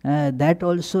 That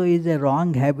also is a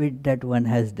wrong habit that one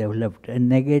has developed, a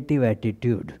negative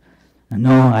attitude.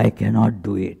 No, I cannot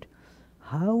do it.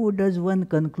 How does one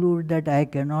conclude that I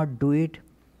cannot do it?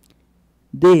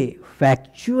 The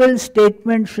factual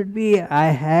statement should be,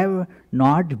 I have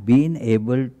not been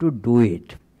able to do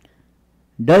it.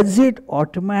 Does it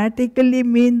automatically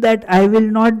mean that I will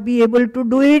not be able to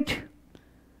do it?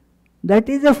 That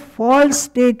is a false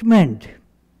statement.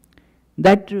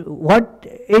 That what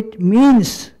it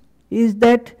means is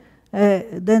that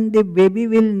then the baby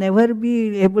will never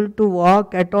be able to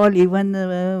walk at all,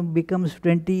 even becomes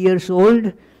 20 years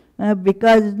old,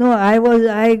 because no, I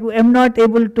am not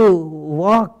able to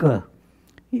walk.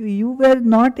 You were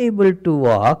not able to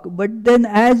walk, but then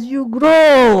as you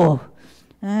grow,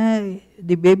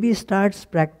 the baby starts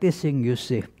practicing, you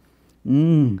see.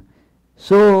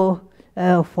 So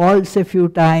falls a few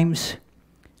times,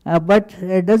 but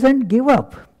doesn't give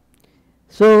up.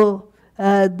 So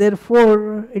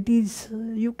therefore, it is,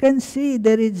 you can see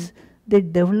there is the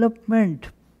development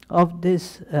of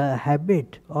this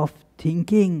habit of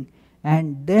thinking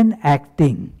and then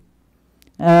acting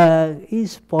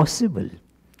is possible.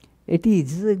 It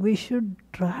is, we should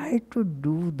try to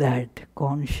do that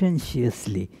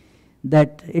conscientiously.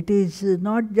 That it is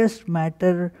not just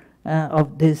matter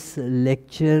of this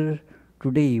lecture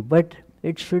today, but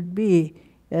it should be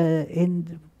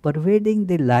in pervading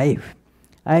the life.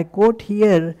 I quote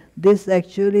here, this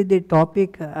actually the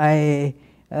topic I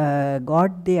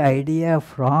got the idea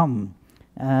from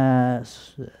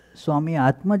Swami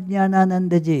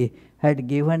Atmajnananandaji had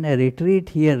given a retreat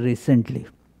here recently.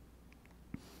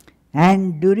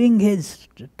 And during his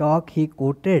talk he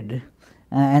quoted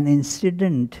an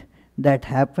incident that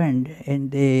happened in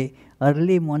the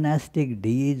early monastic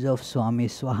days of Swami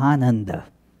Swahananda.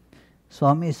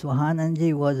 Swami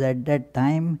Swahanandaji was at that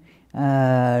time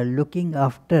looking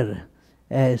after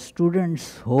a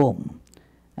student's home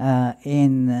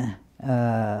in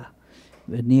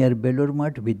near Belur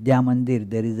Vidya Mandir.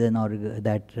 There is an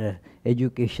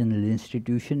educational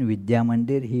institution, Vidya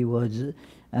Mandir. He was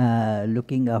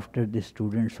looking after the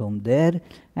students' home there,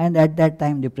 and at that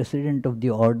time the president of the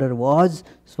order was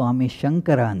Swami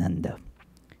Shankarananda.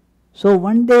 So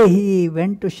one day he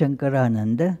went to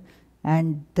Shankarananda,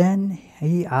 and then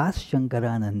he asked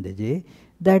Shankaranandaji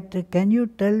that, can you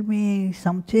tell me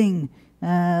something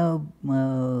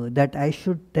that I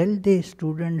should tell the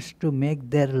students to make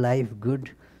their life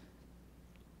good?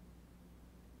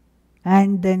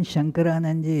 And then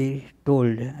Shankaranandaji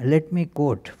told, let me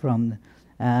quote from,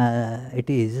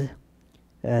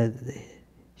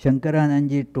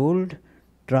 Shankaranandaji told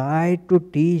try to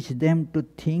teach them to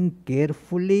think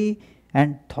carefully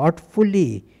and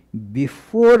thoughtfully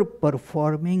before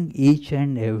performing each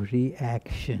and every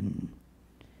action.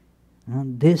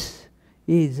 And this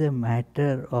is a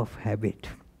matter of habit.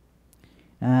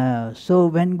 So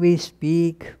when we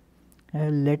speak,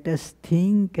 let us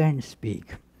think and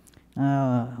speak.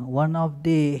 One of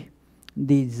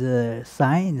these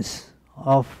signs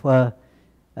of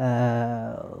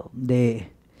the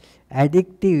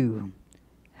addictive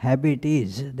habit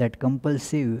is that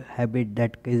compulsive habit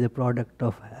that is a product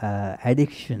of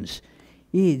addictions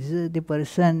is the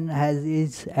person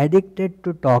is addicted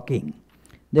to talking.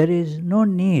 There is no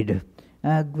need.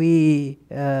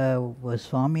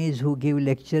 Swamis who give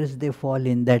lectures, they fall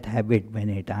in that habit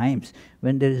many times.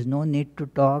 When there is no need to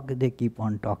talk, they keep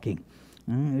on talking.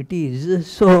 It is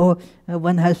so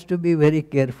one has to be very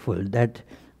careful that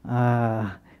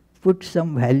put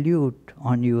some value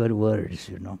on your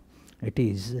words, It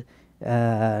is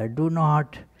do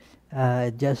not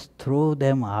just throw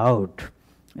them out.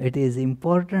 It is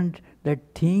important that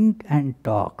think and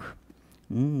talk.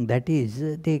 That is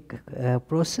the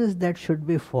process that should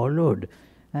be followed.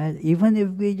 Even if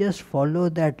we just follow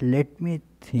that, let me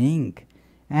think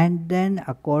and then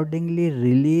accordingly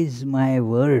release my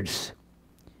words.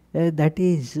 That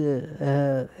is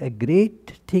a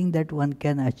great thing that one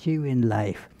can achieve in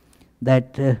life.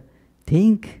 That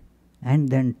think and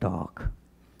then talk.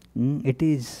 It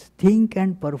is think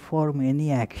and perform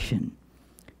any action.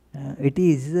 It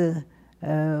is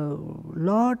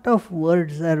lot of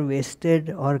words are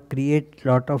wasted or create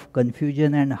lot of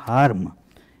confusion and harm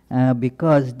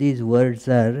because these words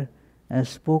are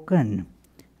spoken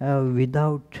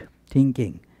without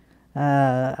thinking.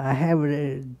 I have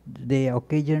the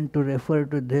occasion to refer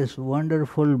to this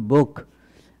wonderful book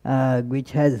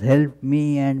which has helped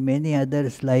me and many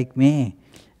others like me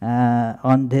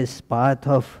on this path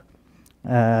of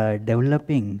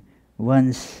developing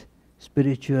one's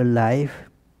spiritual life.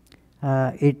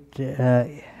 It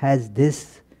has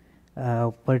this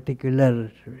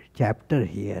particular chapter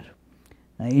here,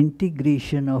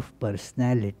 integration of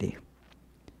personality.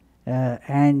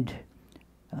 And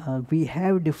we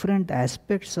have different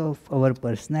aspects of our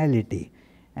personality,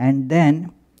 and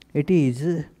then it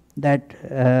is that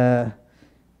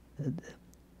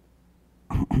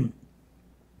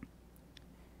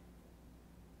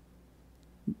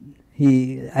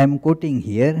I am quoting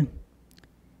here,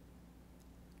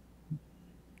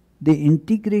 the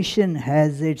integration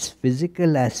has its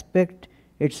physical aspect,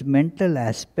 its mental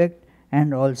aspect,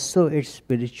 and also its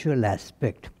spiritual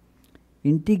aspect.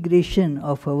 Integration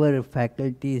of our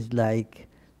faculties like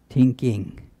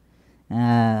thinking,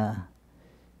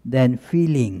 then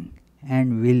feeling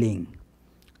and willing,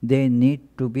 they need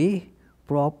to be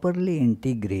properly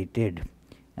integrated.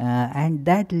 And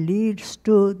that leads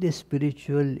to the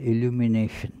spiritual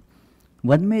illumination.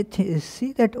 One may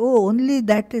see that, only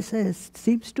that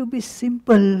seems to be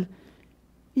simple.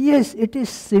 Yes, it is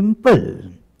simple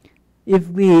if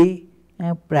we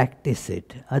practice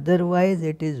it. Otherwise,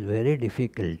 it is very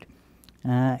difficult.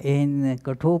 In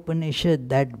Kathopanishad,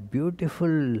 that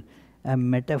beautiful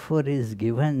metaphor is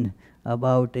given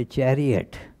about a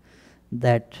chariot,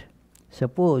 that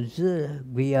suppose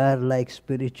we are like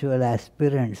spiritual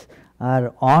aspirants,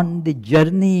 are on the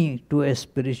journey to a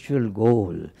spiritual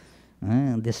goal.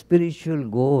 The spiritual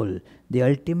goal, the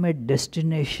ultimate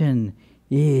destination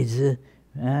is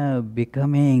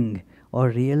becoming or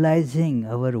realizing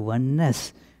our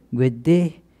oneness with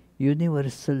the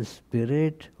universal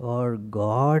spirit or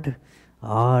God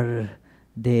or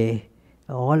the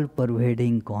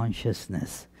all-pervading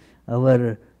consciousness.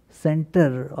 Our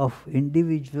center of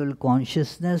individual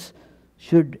consciousness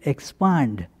should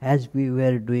expand, as we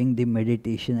were doing the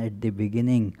meditation at the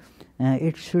beginning.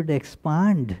 It should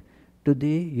expand to the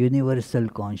universal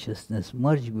consciousness,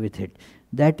 merge with it.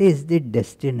 That is the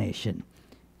destination.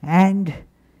 And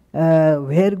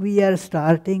where we are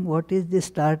starting, what is the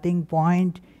starting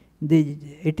point?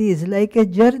 It is like a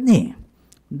journey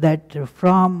that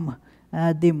from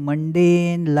the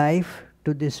mundane life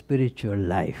to the spiritual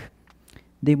life.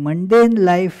 The mundane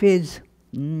life is,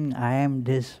 I am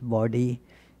this body,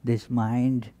 this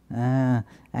mind, and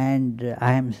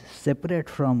I am separate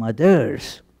from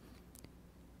others.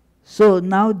 So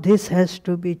now this has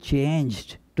to be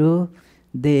changed to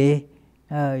the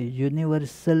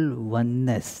universal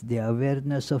oneness, the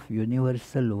awareness of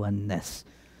universal oneness.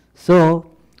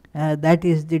 So that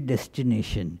is the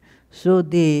destination. So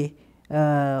the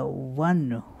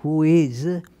one who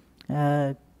is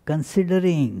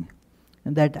considering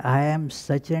that I am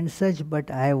such and such, but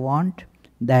I want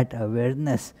that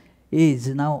awareness, is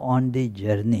now on the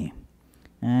journey.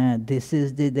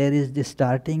 There is the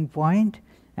starting point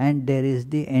and there is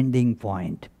the ending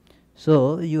point.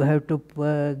 So you have to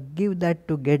give that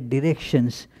to get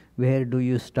directions. Where do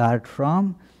you start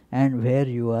from and where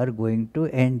you are going to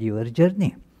end your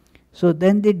journey? So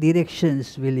then the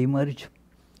directions will emerge.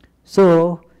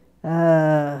 So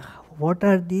what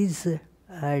are these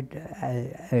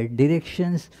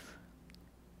directions?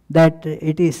 That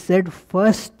it is said,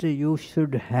 first you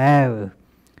should have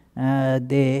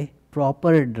the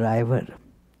proper driver.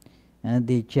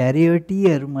 The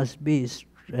charioteer must be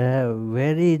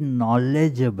very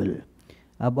knowledgeable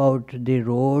about the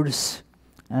roads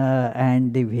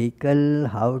and the vehicle,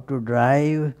 how to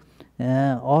drive,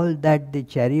 all that the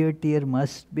charioteer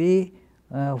must be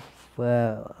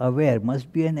aware,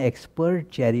 must be an expert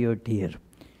charioteer.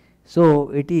 So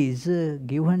it is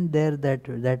given there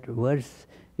that verse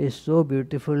is so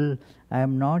beautiful. I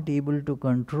am not able to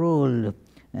control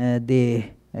the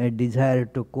desire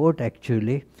to quote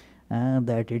actually,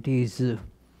 that it is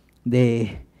the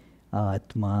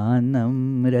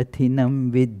Atmanam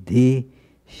Rathinam Vidhi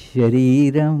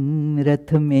Shariram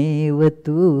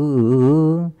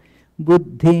Rathmevatu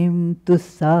Buddhim tu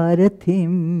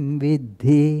Sarathim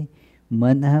Vidhi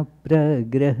Manah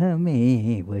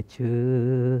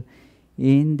Pragrahamevachu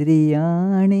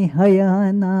Indriyani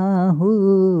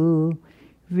Hayanahu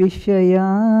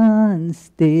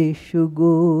Vishayansteshu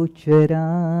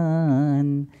Gocharan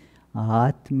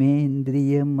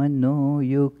Atmendriya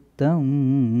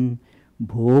Manoyuktam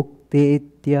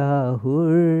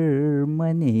Bhoktetyahur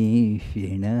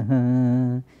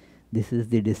Manishinaha. This is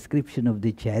the description of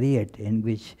the chariot in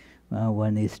which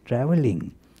one is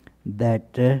traveling.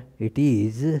 That it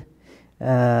is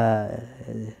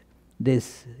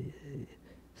this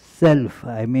self,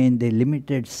 I mean the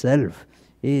limited self,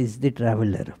 is the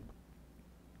traveler,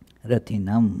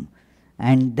 Rathinam.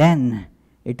 And then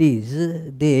it is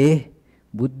the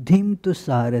Buddhim tu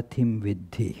Sarathim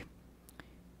Vidhi.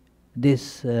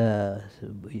 This,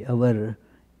 our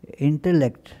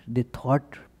intellect, the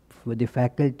thought, the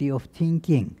faculty of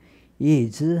thinking,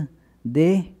 is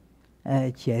the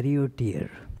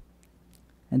charioteer.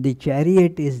 And the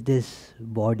chariot is this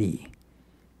body.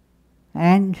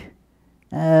 And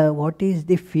what is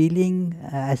the feeling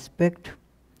aspect?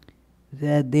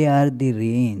 They are the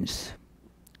reins.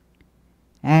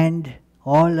 And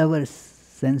all our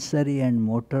sensory and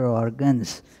motor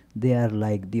organs, they are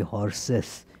like the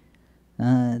horses.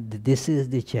 This is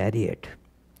the chariot.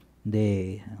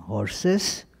 The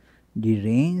horses, the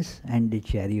reins, and the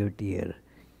charioteer.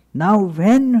 Now,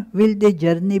 when will the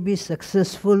journey be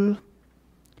successful?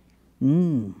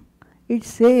 It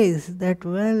says that,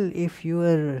 well, if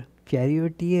your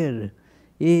charioteer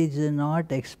is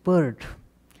not expert,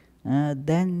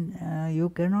 then you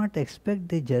cannot expect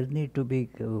the journey to be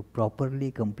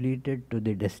properly completed to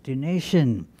the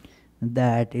destination.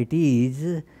 That it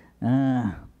is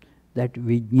that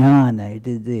vijnana, it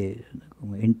is the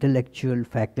intellectual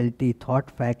faculty,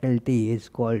 thought faculty is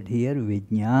called here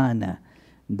vijnana.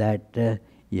 That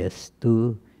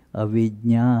yastu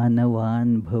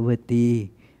avijnanavan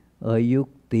bhavati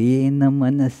ayuktena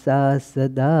manasa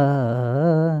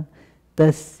sada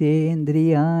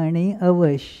tasyendriyani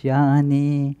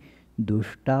avashyani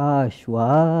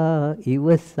duštashva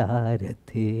iva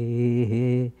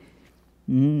sarathe.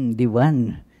 The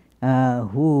one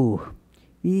who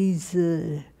is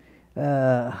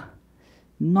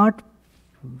not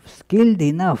skilled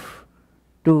enough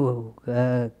to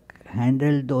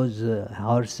handle those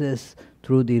horses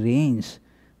through the reins.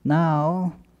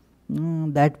 Now,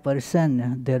 that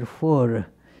person, therefore,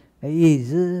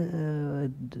 is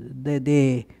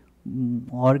the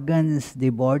organs, the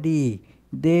body,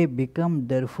 they become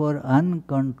therefore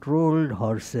uncontrolled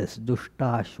horses.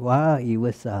 Duštashva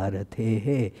iva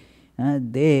sarathehe.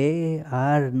 They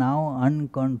are now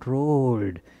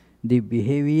uncontrolled. The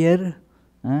behavior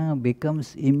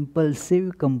becomes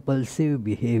impulsive, compulsive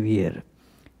behavior.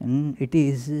 It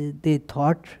is the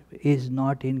thought is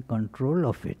not in control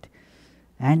of it.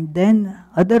 And then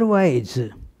otherwise,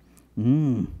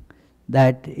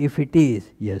 that if it is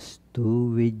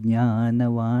yastu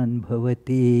vijnanavan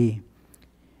bhavati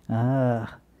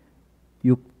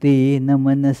yuktena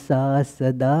manasa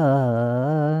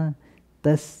sada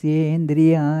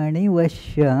tasyendriyani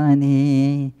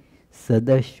vashyani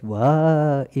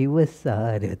sadashva iva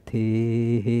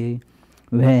sarathe.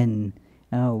 When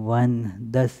one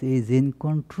thus is in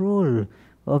control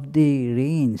of the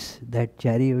reins, that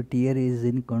charioteer is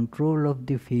in control of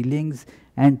the feelings,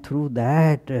 and through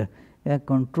that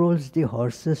controls the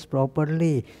horses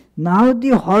properly. Now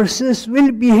the horses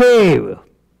will behave.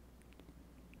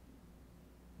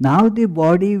 Now the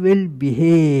body will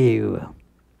behave.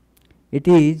 It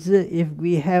is, if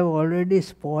we have already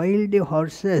spoiled the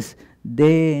horses,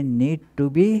 they need to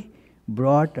be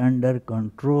brought under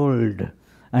controlled,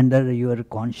 under your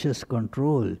conscious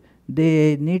control.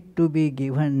 They need to be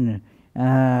given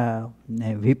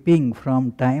whipping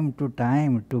from time to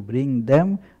time to bring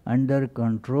them under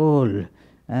control.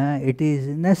 It is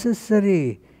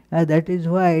necessary. That is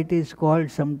why it is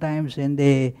called sometimes in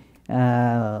the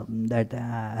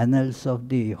annals of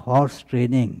the horse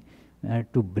training,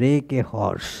 to break a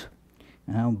horse.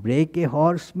 Break a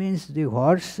horse means the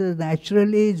horse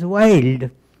naturally is wild.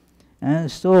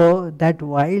 So that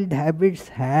wild habits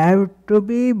have to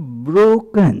be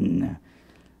broken.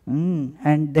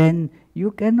 And then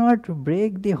you cannot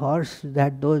break the horse,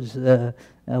 those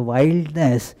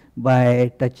wildness, by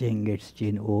touching its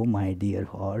chin. Oh, my dear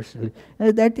horse.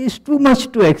 That is too much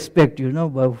to expect,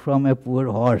 from a poor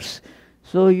horse.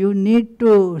 So you need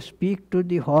to speak to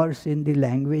the horse in the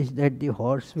language that the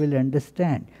horse will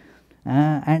understand.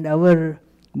 And our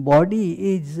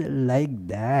body is like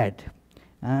that.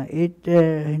 It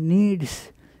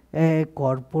needs a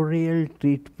corporeal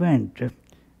treatment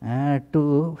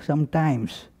to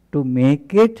sometimes to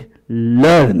make it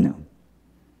learn.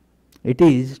 It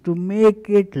is to make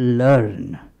it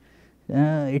learn.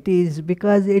 It is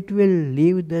because it will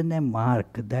leave then a mark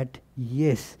that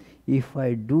yes, if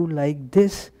I do like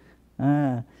this,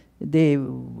 at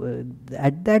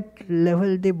that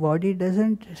level the body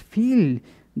doesn't feel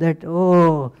that,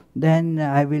 oh, then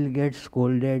I will get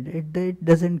scolded. It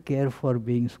doesn't care for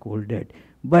being scolded.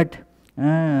 But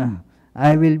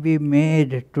I will be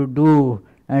made to do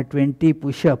 20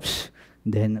 push-ups.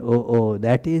 Then,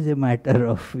 that is a matter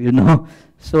of,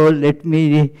 so let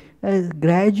me,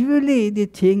 gradually the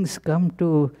things come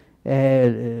to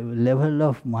a level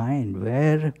of mind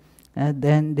where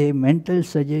then the mental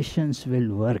suggestions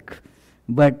will work,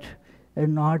 but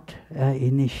not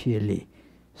initially.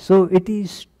 So it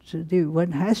is,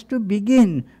 one has to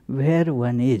begin where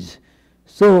one is.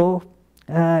 So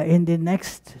in the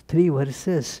next 3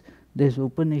 verses, this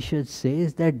Upanishad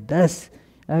says that thus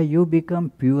you become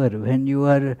pure when you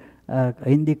are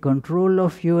in the control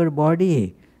of your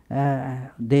body.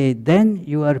 Then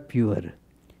you are pure.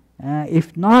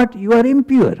 If not, you are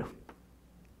impure.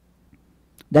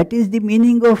 That is the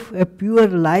meaning of a pure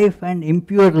life and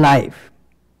impure life.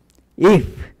 If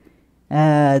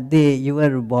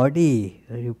your body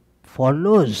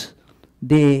follows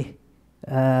this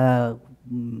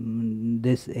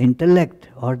intellect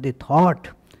or the thought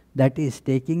that is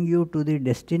taking you to the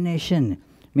destination,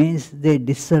 means the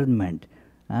discernment.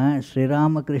 Sri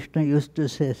Ramakrishna used to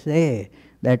say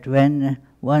that when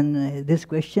this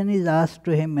question is asked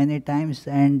to him many times,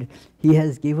 and he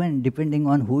has given, depending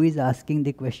on who is asking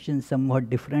the question, somewhat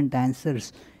different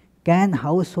answers. Can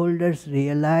householders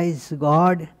realize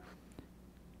God?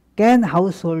 Can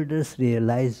householders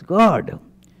realize God?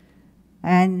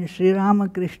 And Sri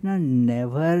Ramakrishna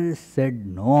never said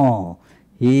no.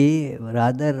 He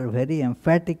rather very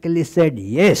emphatically said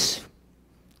yes.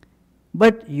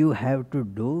 But you have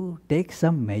to take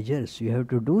some measures. You have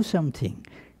to do something.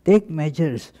 Take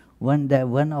measures. One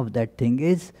of that thing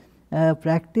is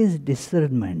practice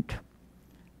discernment,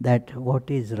 that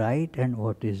what is right and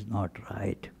what is not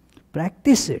right.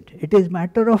 Practice it. It is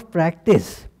matter of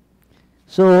practice.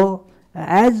 So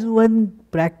as one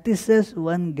practices,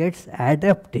 one gets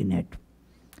adept in it.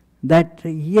 That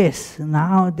yes,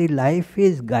 now the life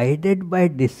is guided by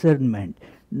discernment,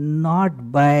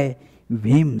 not by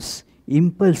whims,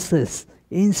 impulses,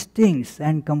 instincts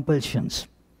and compulsions.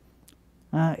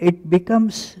 It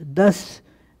becomes thus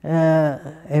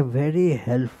a very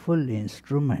helpful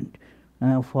instrument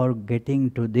for getting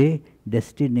to the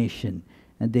destination.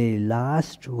 The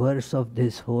last verse of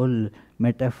this whole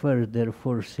metaphor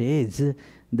therefore says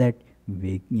that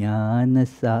Vijnana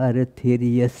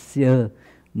Sarathiryasya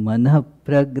Manah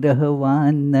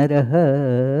Pragrahavan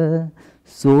Naraha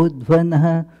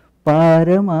Sodhvanah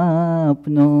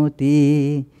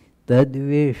Paramapnoti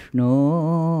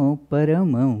Tadvishno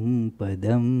Paramam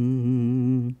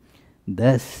Padam.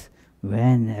 Thus,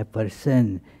 when a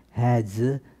person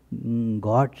has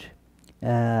got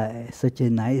such a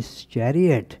nice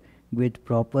chariot with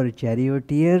proper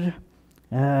charioteer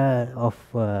of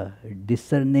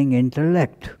discerning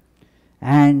intellect,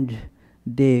 and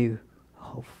the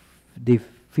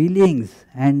feelings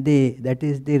and that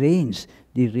is the reins,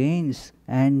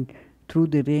 and through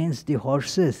the reins the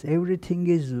horses, everything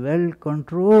is well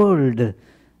controlled,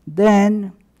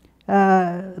 then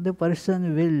the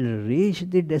person will reach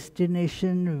the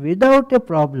destination without a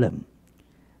problem.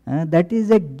 That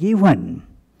is a given.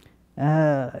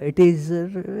 It is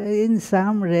in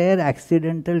some rare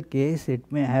accidental case,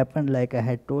 it may happen, like I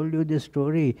had told you the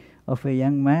story of a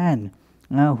young man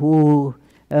who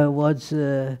was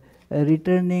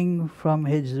returning from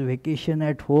his vacation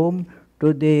at home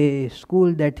to the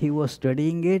school that he was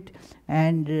studying it,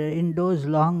 and in those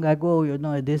long ago,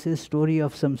 this is story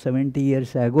of some 70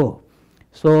 years ago.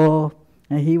 So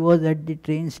he was at the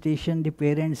train station, the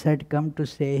parents had come to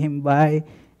say him bye,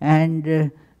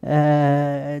 and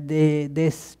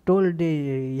they told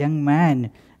the young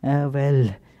man,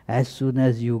 well, as soon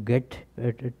as you get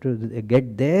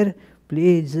get there,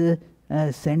 please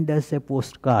send us a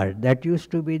postcard. That used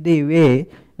to be the way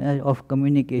of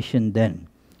communication then.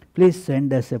 Please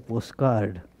send us a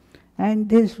postcard. And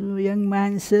this young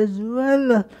man says,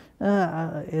 well,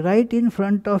 right in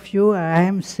front of you I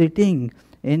am sitting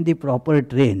in the proper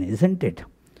train, isn't it?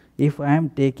 If I am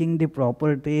taking the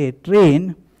proper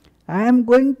train, I am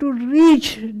going to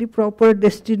reach the proper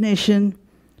destination.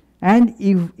 And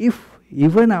if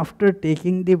even after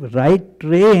taking the right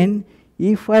train,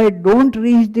 if I don't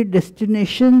reach the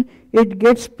destination, it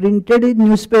gets printed in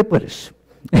newspapers.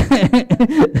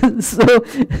 So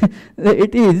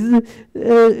it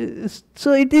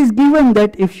is given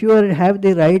that if you have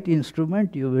the right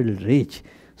instrument, you will reach.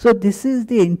 So this is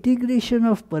the integration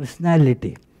of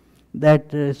personality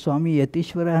that Swami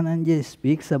Yatishwarananda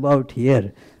speaks about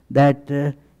here,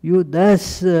 that you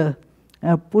thus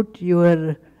put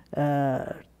your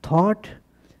thought,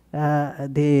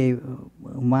 the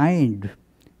mind,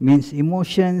 means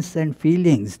emotions and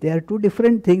feelings. They are two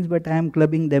different things, but I am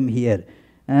clubbing them here.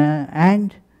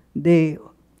 And these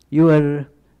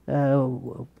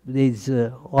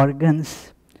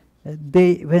organs,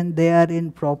 when they are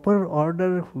in proper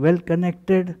order, well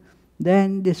connected,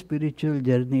 then the spiritual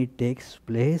journey takes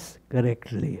place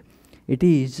correctly. It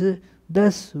is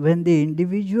thus when the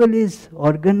individual is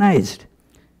organized,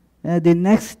 the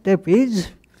next step is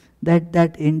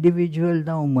that individual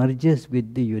now merges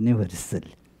with the universal.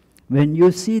 When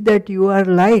you see that you are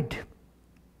light,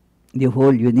 the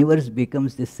whole universe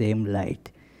becomes the same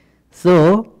light.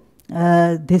 So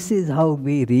this is how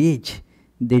we reach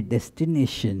the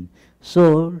destination.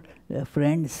 So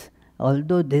friends,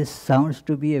 although this sounds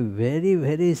to be a very,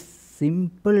 very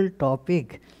simple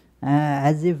topic,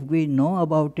 as if we know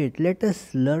about it, let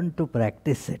us learn to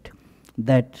practice it.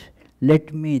 That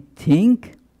let me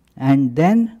think, and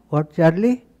then what,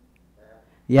 Charlie?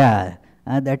 Yeah,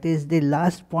 that is the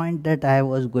last point that I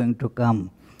was going to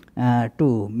come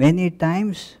to. Many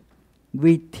times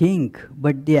we think,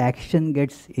 but the action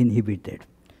gets inhibited.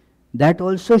 That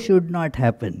also should not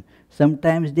happen.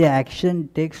 Sometimes the action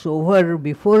takes over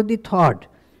before the thought,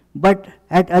 but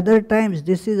at other times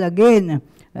this is again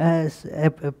a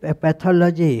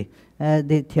pathology.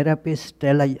 The therapists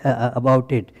tell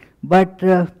about it. But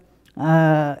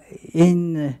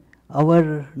in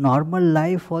our normal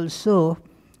life also,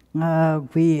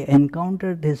 we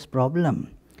encounter this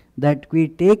problem, that we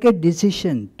take a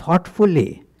decision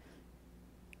thoughtfully,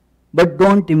 but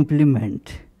don't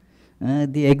implement.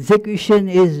 The execution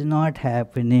is not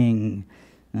happening.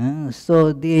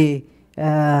 So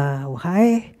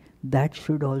why? That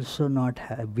should also not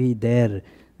be there.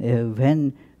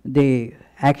 When the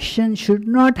action should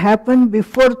not happen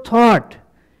before thought,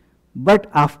 but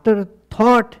after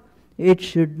thought, it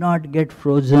should not get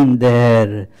frozen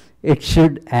there. It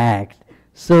should act.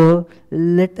 So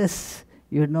let us,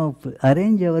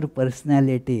 arrange our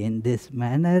personality in this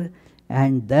manner,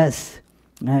 and thus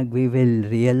we will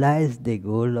realize the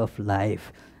goal of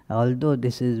life. Although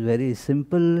this is very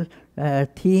simple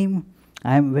theme,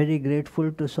 I am very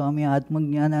grateful to Swami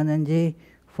Atmajnananand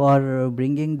for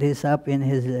bringing this up in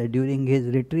during his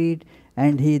retreat,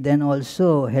 and he then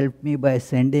also helped me by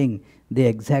sending the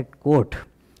exact quote.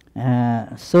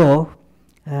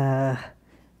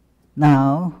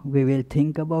 Now we will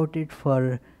think about it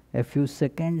for a few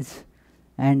seconds,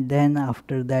 and then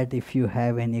after that, if you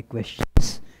have any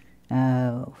questions,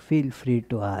 feel free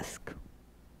to ask.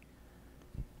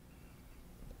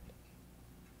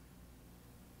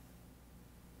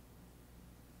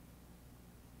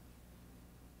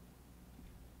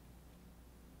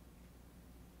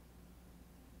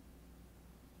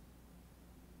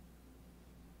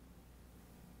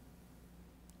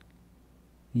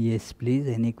 Yes, please,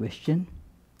 any question?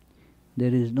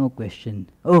 There is no question.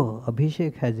 Oh,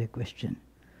 Abhishek has a question.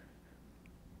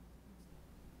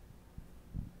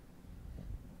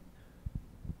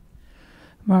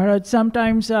 Maharaj,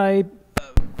 sometimes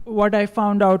what I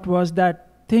found out was that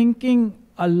thinking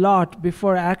a lot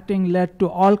before acting led to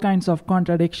all kinds of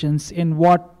contradictions in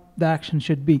what the action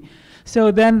should be.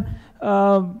 So then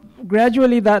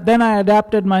gradually then I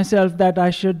adapted myself that I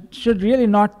should really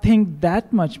not think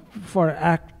that much for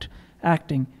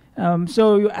acting.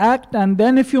 So you act, and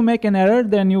then if you make an error,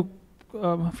 then you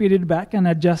feed it back and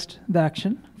adjust the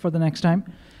action for the next time.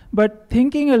 But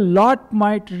thinking a lot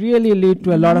might really lead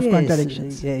to a lot of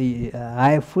contradictions.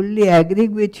 I fully agree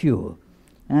with you.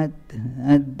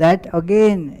 That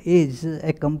again is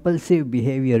a compulsive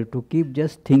behavior, to keep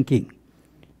just thinking,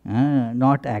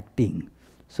 not acting.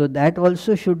 So that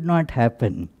also should not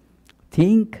happen.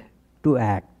 Think to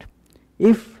act.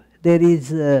 If there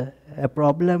is a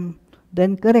problem,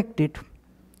 then correct it.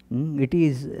 It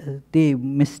is the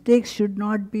mistakes should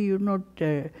not be,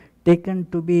 taken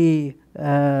to be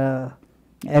a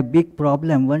big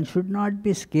problem. One should not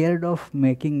be scared of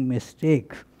making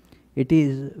mistakes.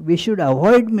 We should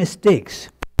avoid mistakes,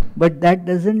 but that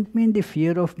doesn't mean the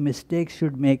fear of mistakes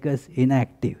should make us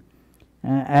inactive.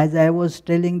 As I was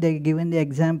given the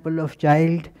example of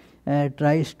child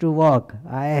tries to walk.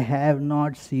 I have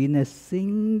not seen a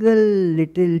single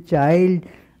little child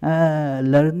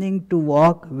learning to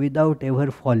walk without ever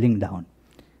falling down.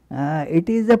 It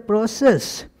is a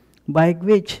process by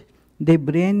which the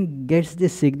brain gets the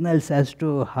signals as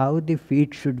to how the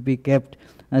feet should be kept.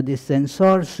 The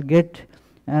sensors get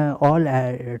all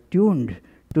tuned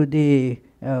to the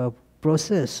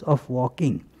process of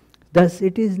walking. Thus,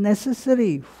 it is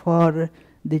necessary for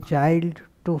the child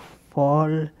to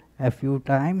fall a few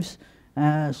times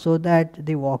so that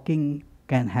the walking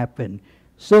can happen.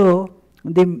 So,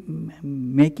 the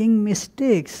making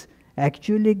mistakes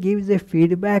actually gives a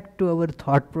feedback to our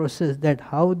thought process that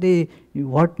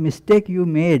what mistake you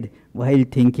made while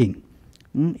thinking.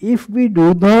 If we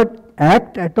do not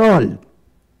act at all,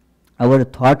 our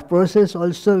thought process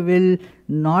also will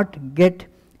not get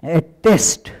a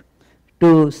test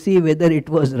to see whether it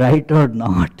was right or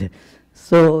not.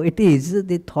 So it is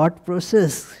the thought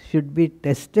process should be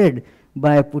tested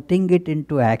by putting it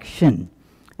into action.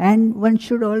 And one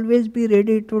should always be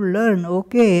ready to learn,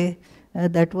 okay,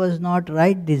 that was not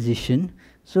right decision,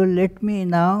 so let me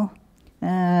now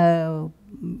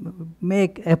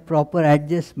make a proper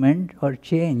adjustment or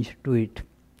change to it.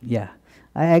 Yeah,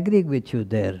 I agree with you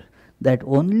there, that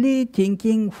only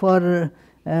thinking for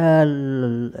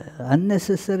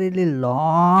unnecessarily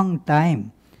long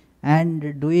time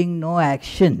and doing no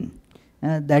action,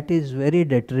 that is very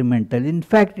detrimental. In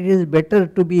fact, it is better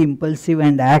to be impulsive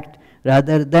and act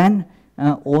rather than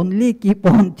only keep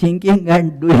on thinking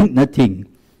and doing nothing.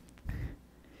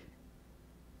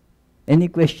 Any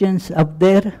questions up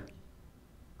there?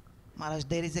 Maharaj,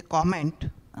 there is a comment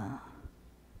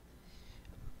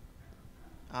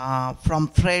from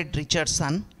Fred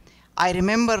Richardson. I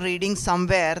remember reading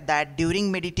somewhere that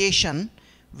during meditation,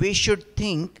 we should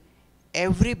think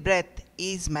every breath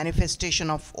is manifestation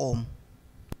of Om.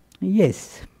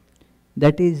 Yes,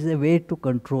 that is a way to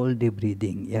control the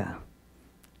breathing, yeah.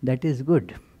 That is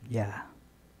good, yeah.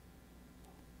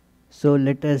 So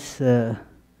let us have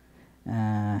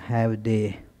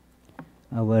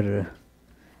our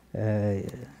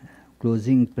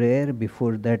closing prayer.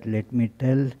 Before that, let me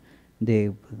tell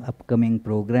the upcoming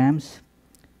programs.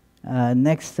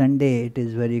 Next Sunday, it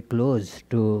is very close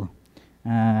to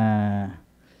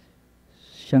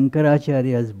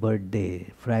Shankaracharya's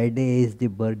birthday. Friday is the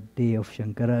birthday of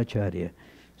Shankaracharya.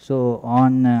 So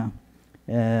on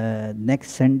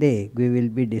next Sunday, we will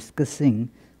be discussing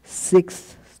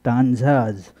 6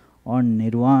 stanzas on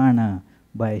Nirvana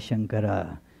by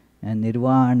Shankara, and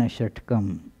Nirvana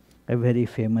Shatkam, a very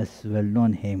famous,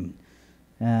 well-known hymn.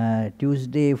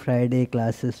 Tuesday, Friday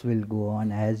classes will go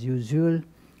on as usual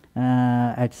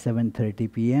at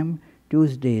 7:30 p.m.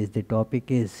 Tuesdays, the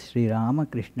topic is Sri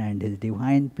Ramakrishna and his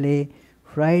divine play.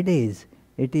 Fridays,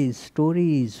 it is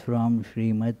stories from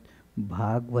Srimad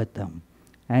Bhagavatam.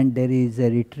 And there is a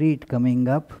retreat coming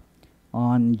up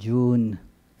on June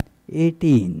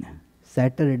 18,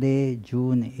 Saturday,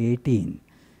 June 18.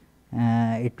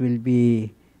 It will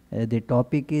be, the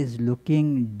topic is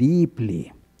looking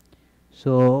deeply.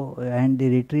 So, and the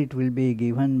retreat will be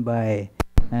given by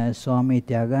Swami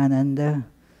Tyagananda,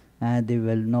 the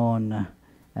well-known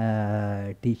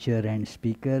teacher and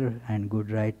speaker and good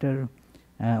writer.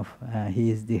 He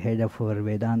is the head of our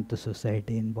Vedanta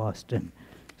Society in Boston.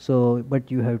 So,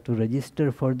 but you have to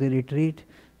register for the retreat,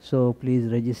 so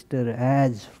please register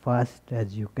as fast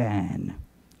as you can.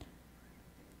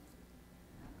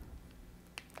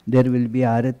 There will be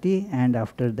Arati, and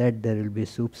after that there will be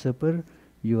soup supper.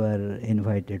 You are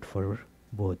invited for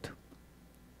both.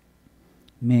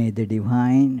 May the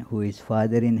Divine, who is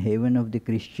Father in heaven of the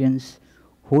Christians,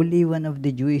 Holy One of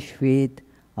the Jewish faith,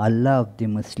 Allah of the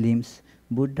Muslims,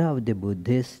 Buddha of the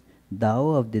Buddhists, Tao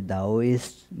of the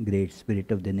Taoists, great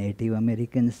spirit of the Native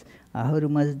Americans, Ahura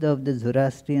Mazda of the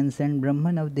Zoroastrians, and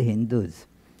Brahman of the Hindus,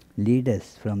 lead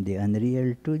us from the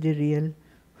unreal to the real,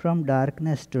 from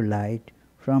darkness to light,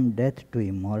 from death to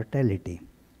immortality.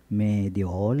 May the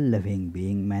all-loving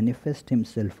being manifest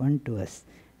himself unto us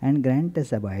and grant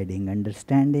us abiding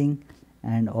understanding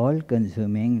and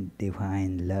all-consuming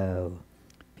divine love.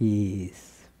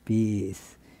 Peace,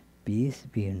 peace, peace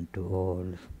be unto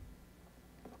all.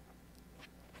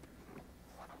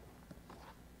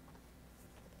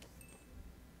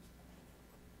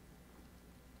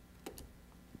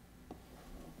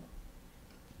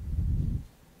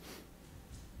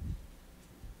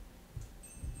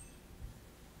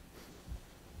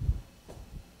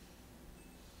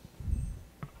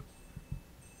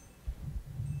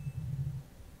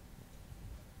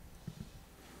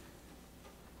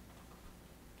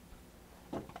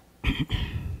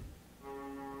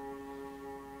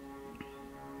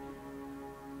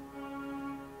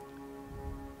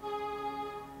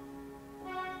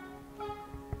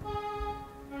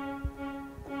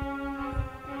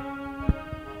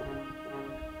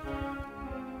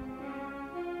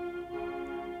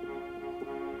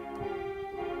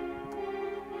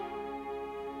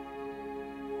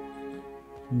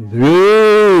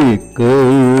 Breaker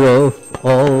of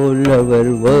all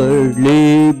our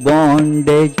worldly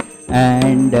bondage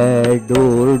and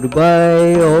adored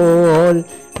by all,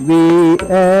 we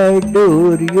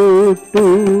adore you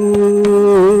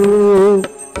too.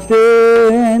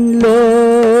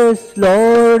 Stainless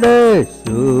Lord,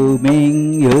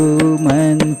 assuming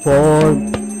human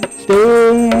form.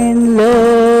 Stainless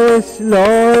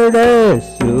Lord,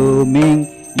 assuming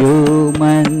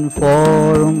human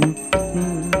form.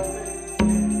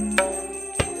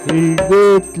 Filled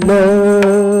with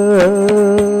love,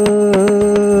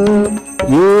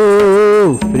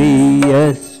 you free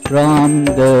us from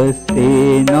the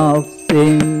stain of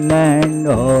sin and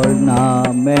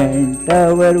ornament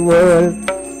our world.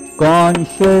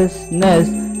 Consciousness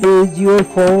is your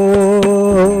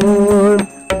form.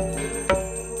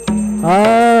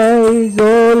 Eyes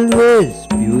always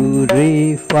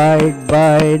purified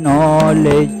by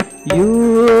knowledge.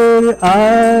 Your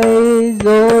eyes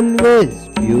always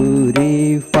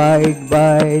purified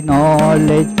by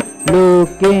knowledge.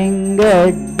 Looking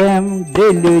at them,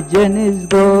 delusion is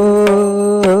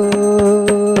gone.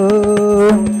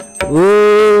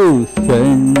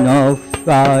 Ocean of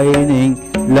shining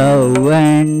love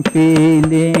and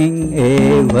feeling,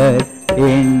 ever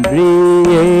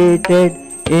inebriated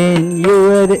in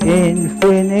your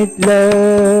infinite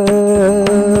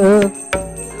love.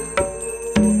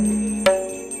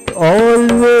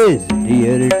 Always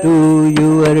dear to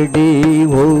your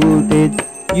devoted,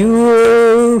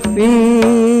 your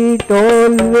feet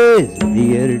always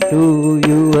dear to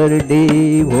your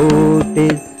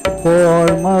devoted,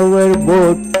 form our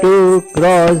boat to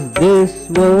cross this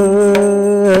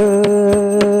world.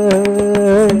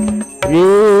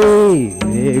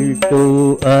 Reveal to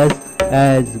us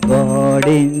as God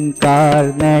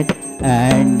incarnate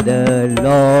and the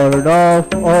Lord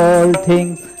of all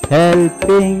things,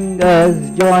 helping us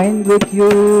join with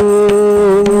you.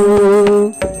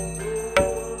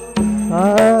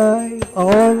 I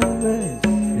always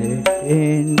sit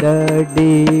in the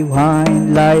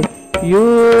divine light.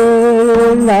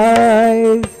 Your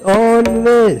lives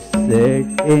always sit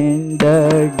in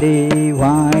the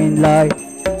divine light.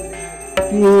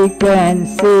 We can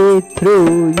see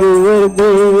through your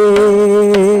grace.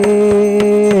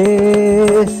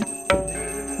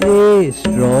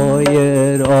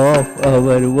 Destroyer of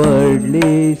our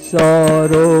worldly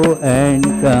sorrow and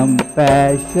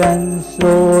compassion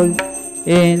soul,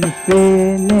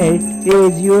 infinite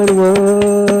is your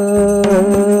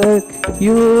work.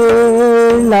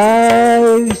 Your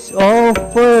lives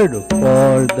offered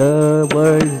for the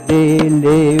world's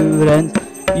deliverance.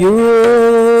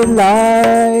 Your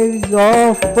lives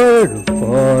offered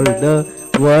for the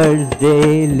world's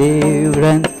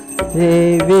deliverance,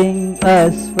 saving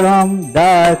us from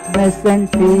darkness and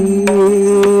fear.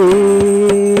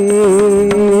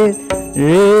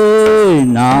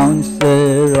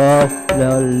 Renouncer of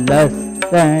the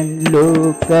lust and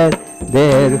lucre,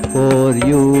 therefore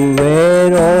you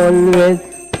were always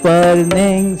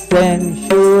burning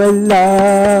sensual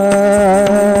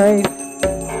life.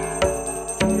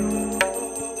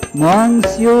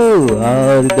 Monks, you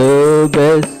are the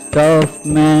best of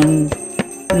men.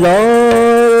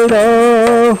 Lord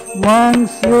of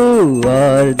monks, you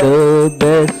are the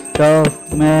best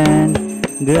of men.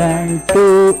 Grant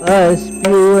to us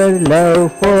pure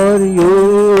love for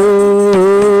you.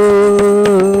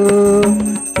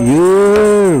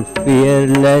 Your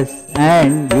fearless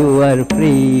and you are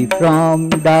free from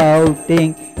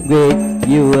doubting with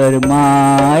your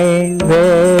mind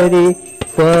very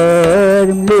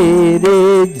firmly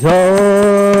resolved.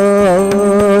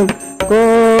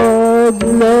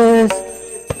 Causeless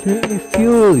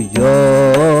refuge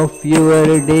of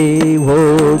your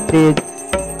devoted,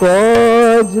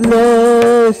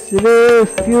 causeless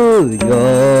refuge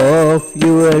of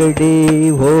your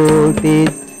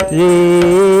devoted,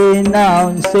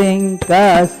 renouncing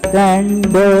caste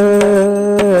and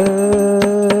birth.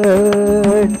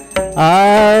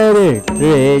 Our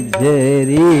treasure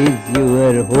is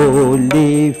your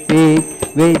holy feet,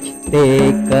 which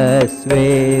take us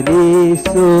very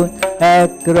soon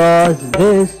across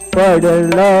this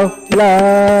puddle of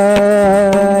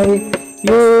life.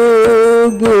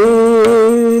 You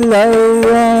give love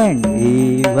and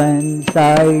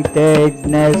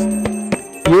even-sightedness.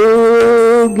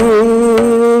 You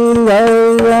give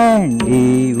love and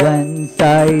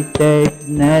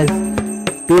even-sightedness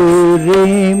to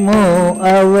remove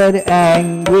our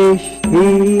anguish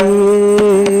here.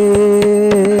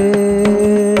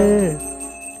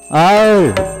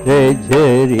 Our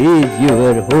treasure is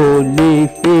your holy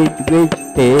feet, which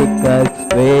take us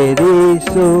very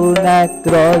soon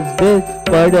across this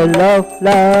puddle of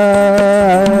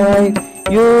life.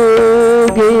 You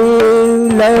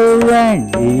give love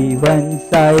and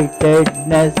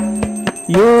even-sightedness.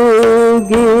 You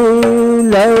give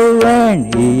love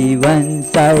and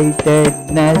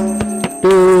even-sightedness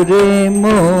to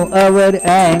remove our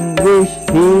anguish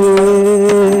here.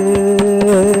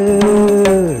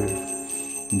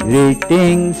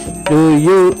 Greetings to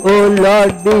you, O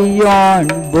Lord,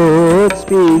 beyond both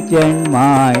speech and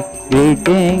mind.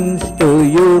 Greetings to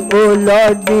you, O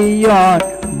Lord, beyond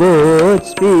both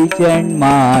speech and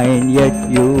mind. Yet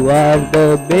you are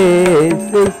the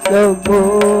basis of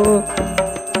both.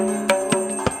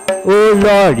 O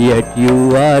Lord, yet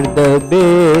you are the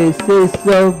basis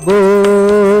of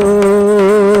both.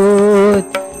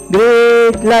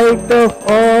 Great light of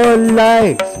all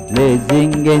lights,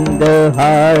 blazing in the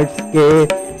heart's cave.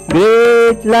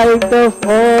 Great light of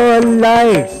all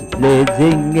lights,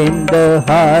 blazing in the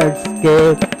heart's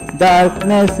cave.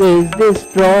 Darkness is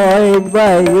destroyed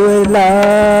by your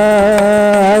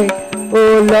light.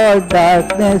 O Lord,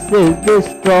 darkness is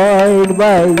destroyed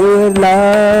by your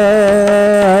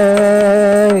light.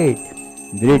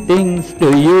 Greetings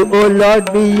to you, O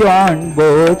Lord, beyond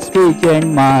both speech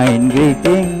and mind.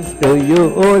 Greetings to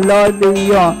you, O Lord,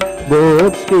 beyond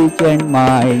both speech and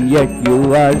mind. Yet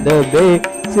you are the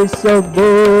basis of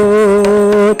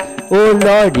both. O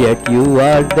Lord, yet you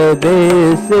are the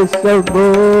basis of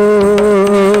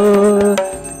both.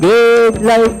 Great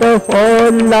light of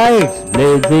all lights,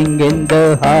 blazing in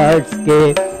the heart's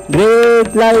cave.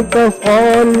 Great light of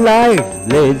all lights,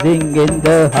 blazing in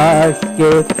the heart's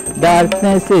cave.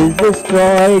 Darkness is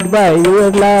destroyed by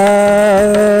your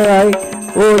light.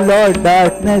 O Lord,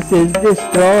 darkness is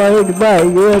destroyed by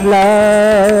your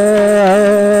light.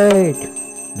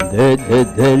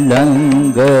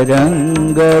 Langa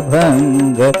ranga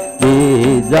bhanga,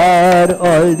 these are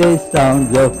all the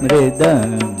sounds of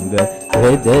mridanga.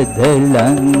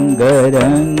 Langa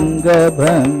ranga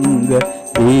bhanga,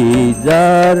 these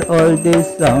are all the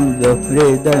sounds of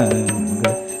mridanga.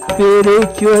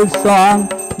 Spiritual song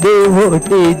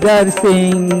devotees are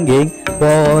singing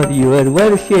for your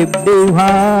worship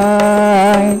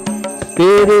divine.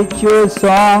 Spiritual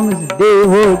songs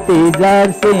devotees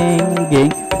are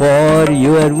singing for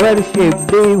your worship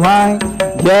divine.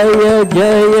 Jaya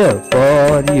Jaya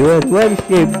for your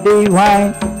worship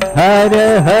divine.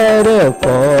 Hara Hara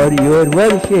for your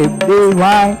worship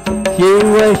divine.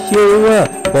 Shiva Shiva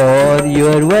for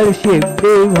your worship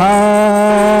divine.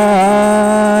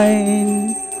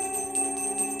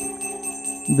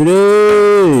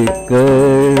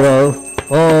 Breaker of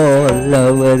all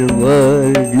our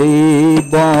worldly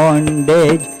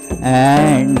bondage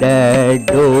and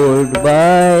adored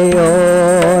by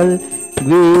all,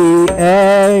 we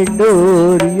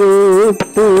adore you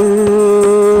too.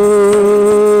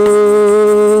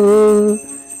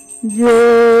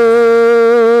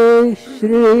 Jai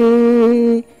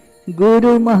Shri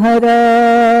Guru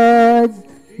Maharaj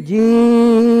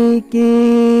Ji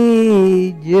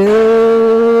ki Jai.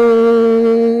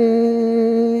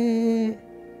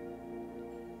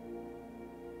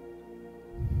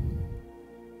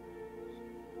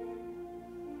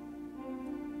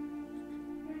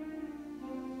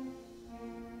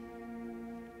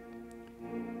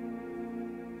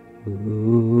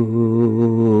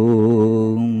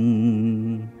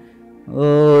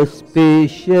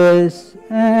 Auspicious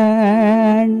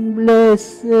and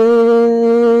blessed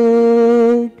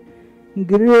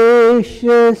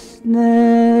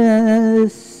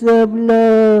graciousness sublime,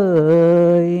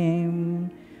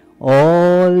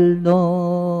 all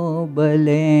noble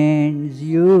ends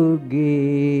you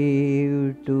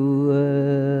gave to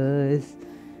us,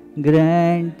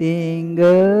 granting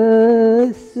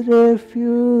us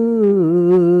refuge,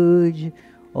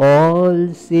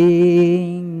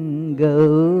 all-seeing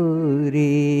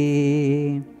Gauri.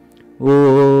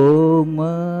 O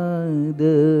Mother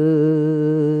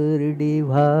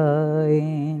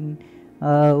Divine,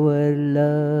 our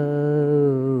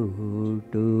love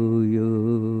to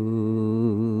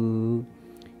you.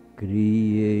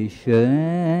 Creation,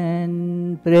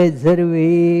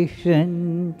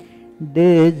 preservation,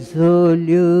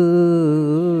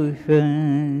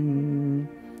 dissolution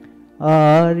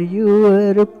are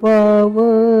your powers,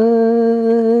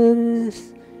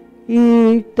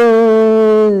 eternal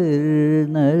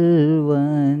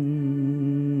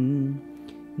one.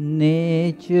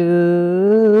 Nature's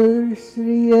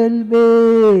real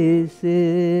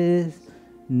basis,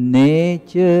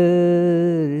 nature's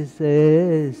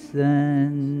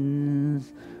essence.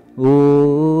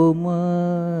 O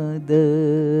Mother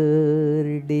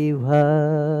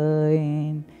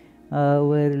Divine,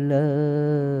 our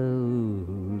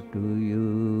love to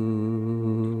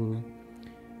you.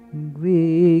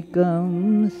 We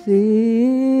come seeking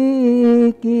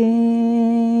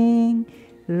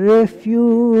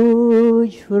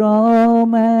refuge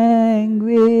from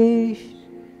anguish.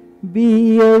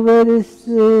 Be our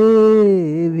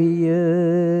Savior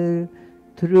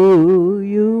through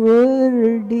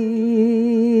your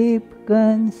deep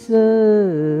concern.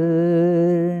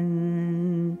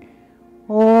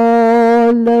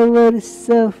 All our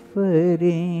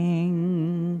suffering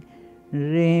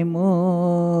remove,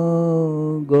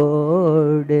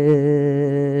 Goddess.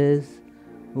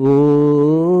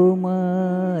 O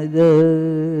Mother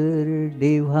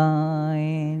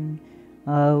Divine,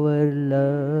 our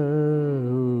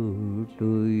love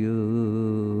to you.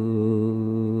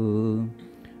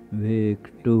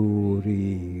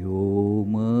 Victory, O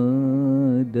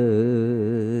Mother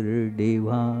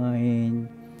Divine,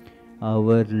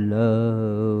 our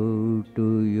love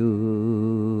to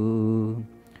you.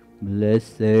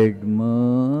 Blessed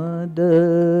Mother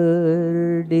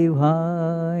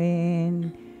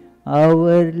Divine,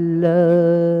 our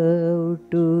love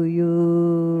to you.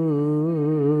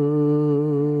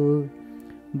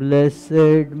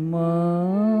 Blessed Mother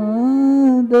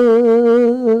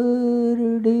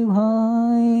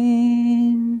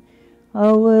Divine,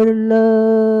 our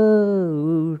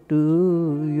love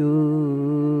to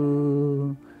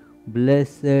you.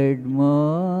 Blessed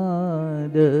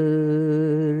Mother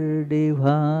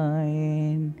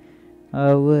Divine,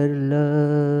 our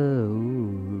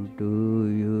love to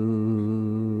you.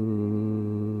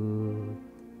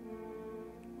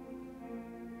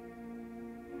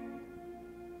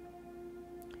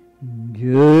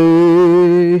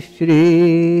 Jai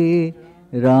Shri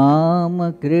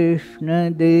Ram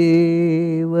Krishna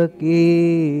Deva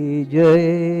ki Jai.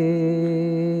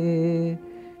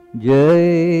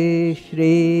 Jai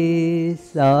Shri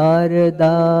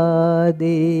Sarada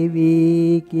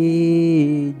Devi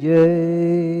ki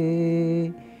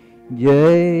Jai.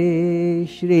 Jai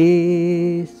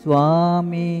Shri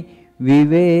Swami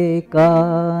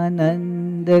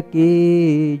Vivekananda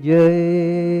ki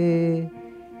Jai.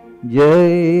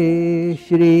 Jai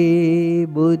Shri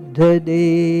Buddha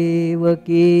Deva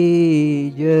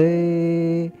ki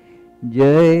Jai.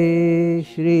 Jai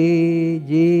Shri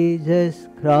Jesus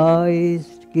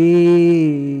Christ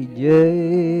ki Jai.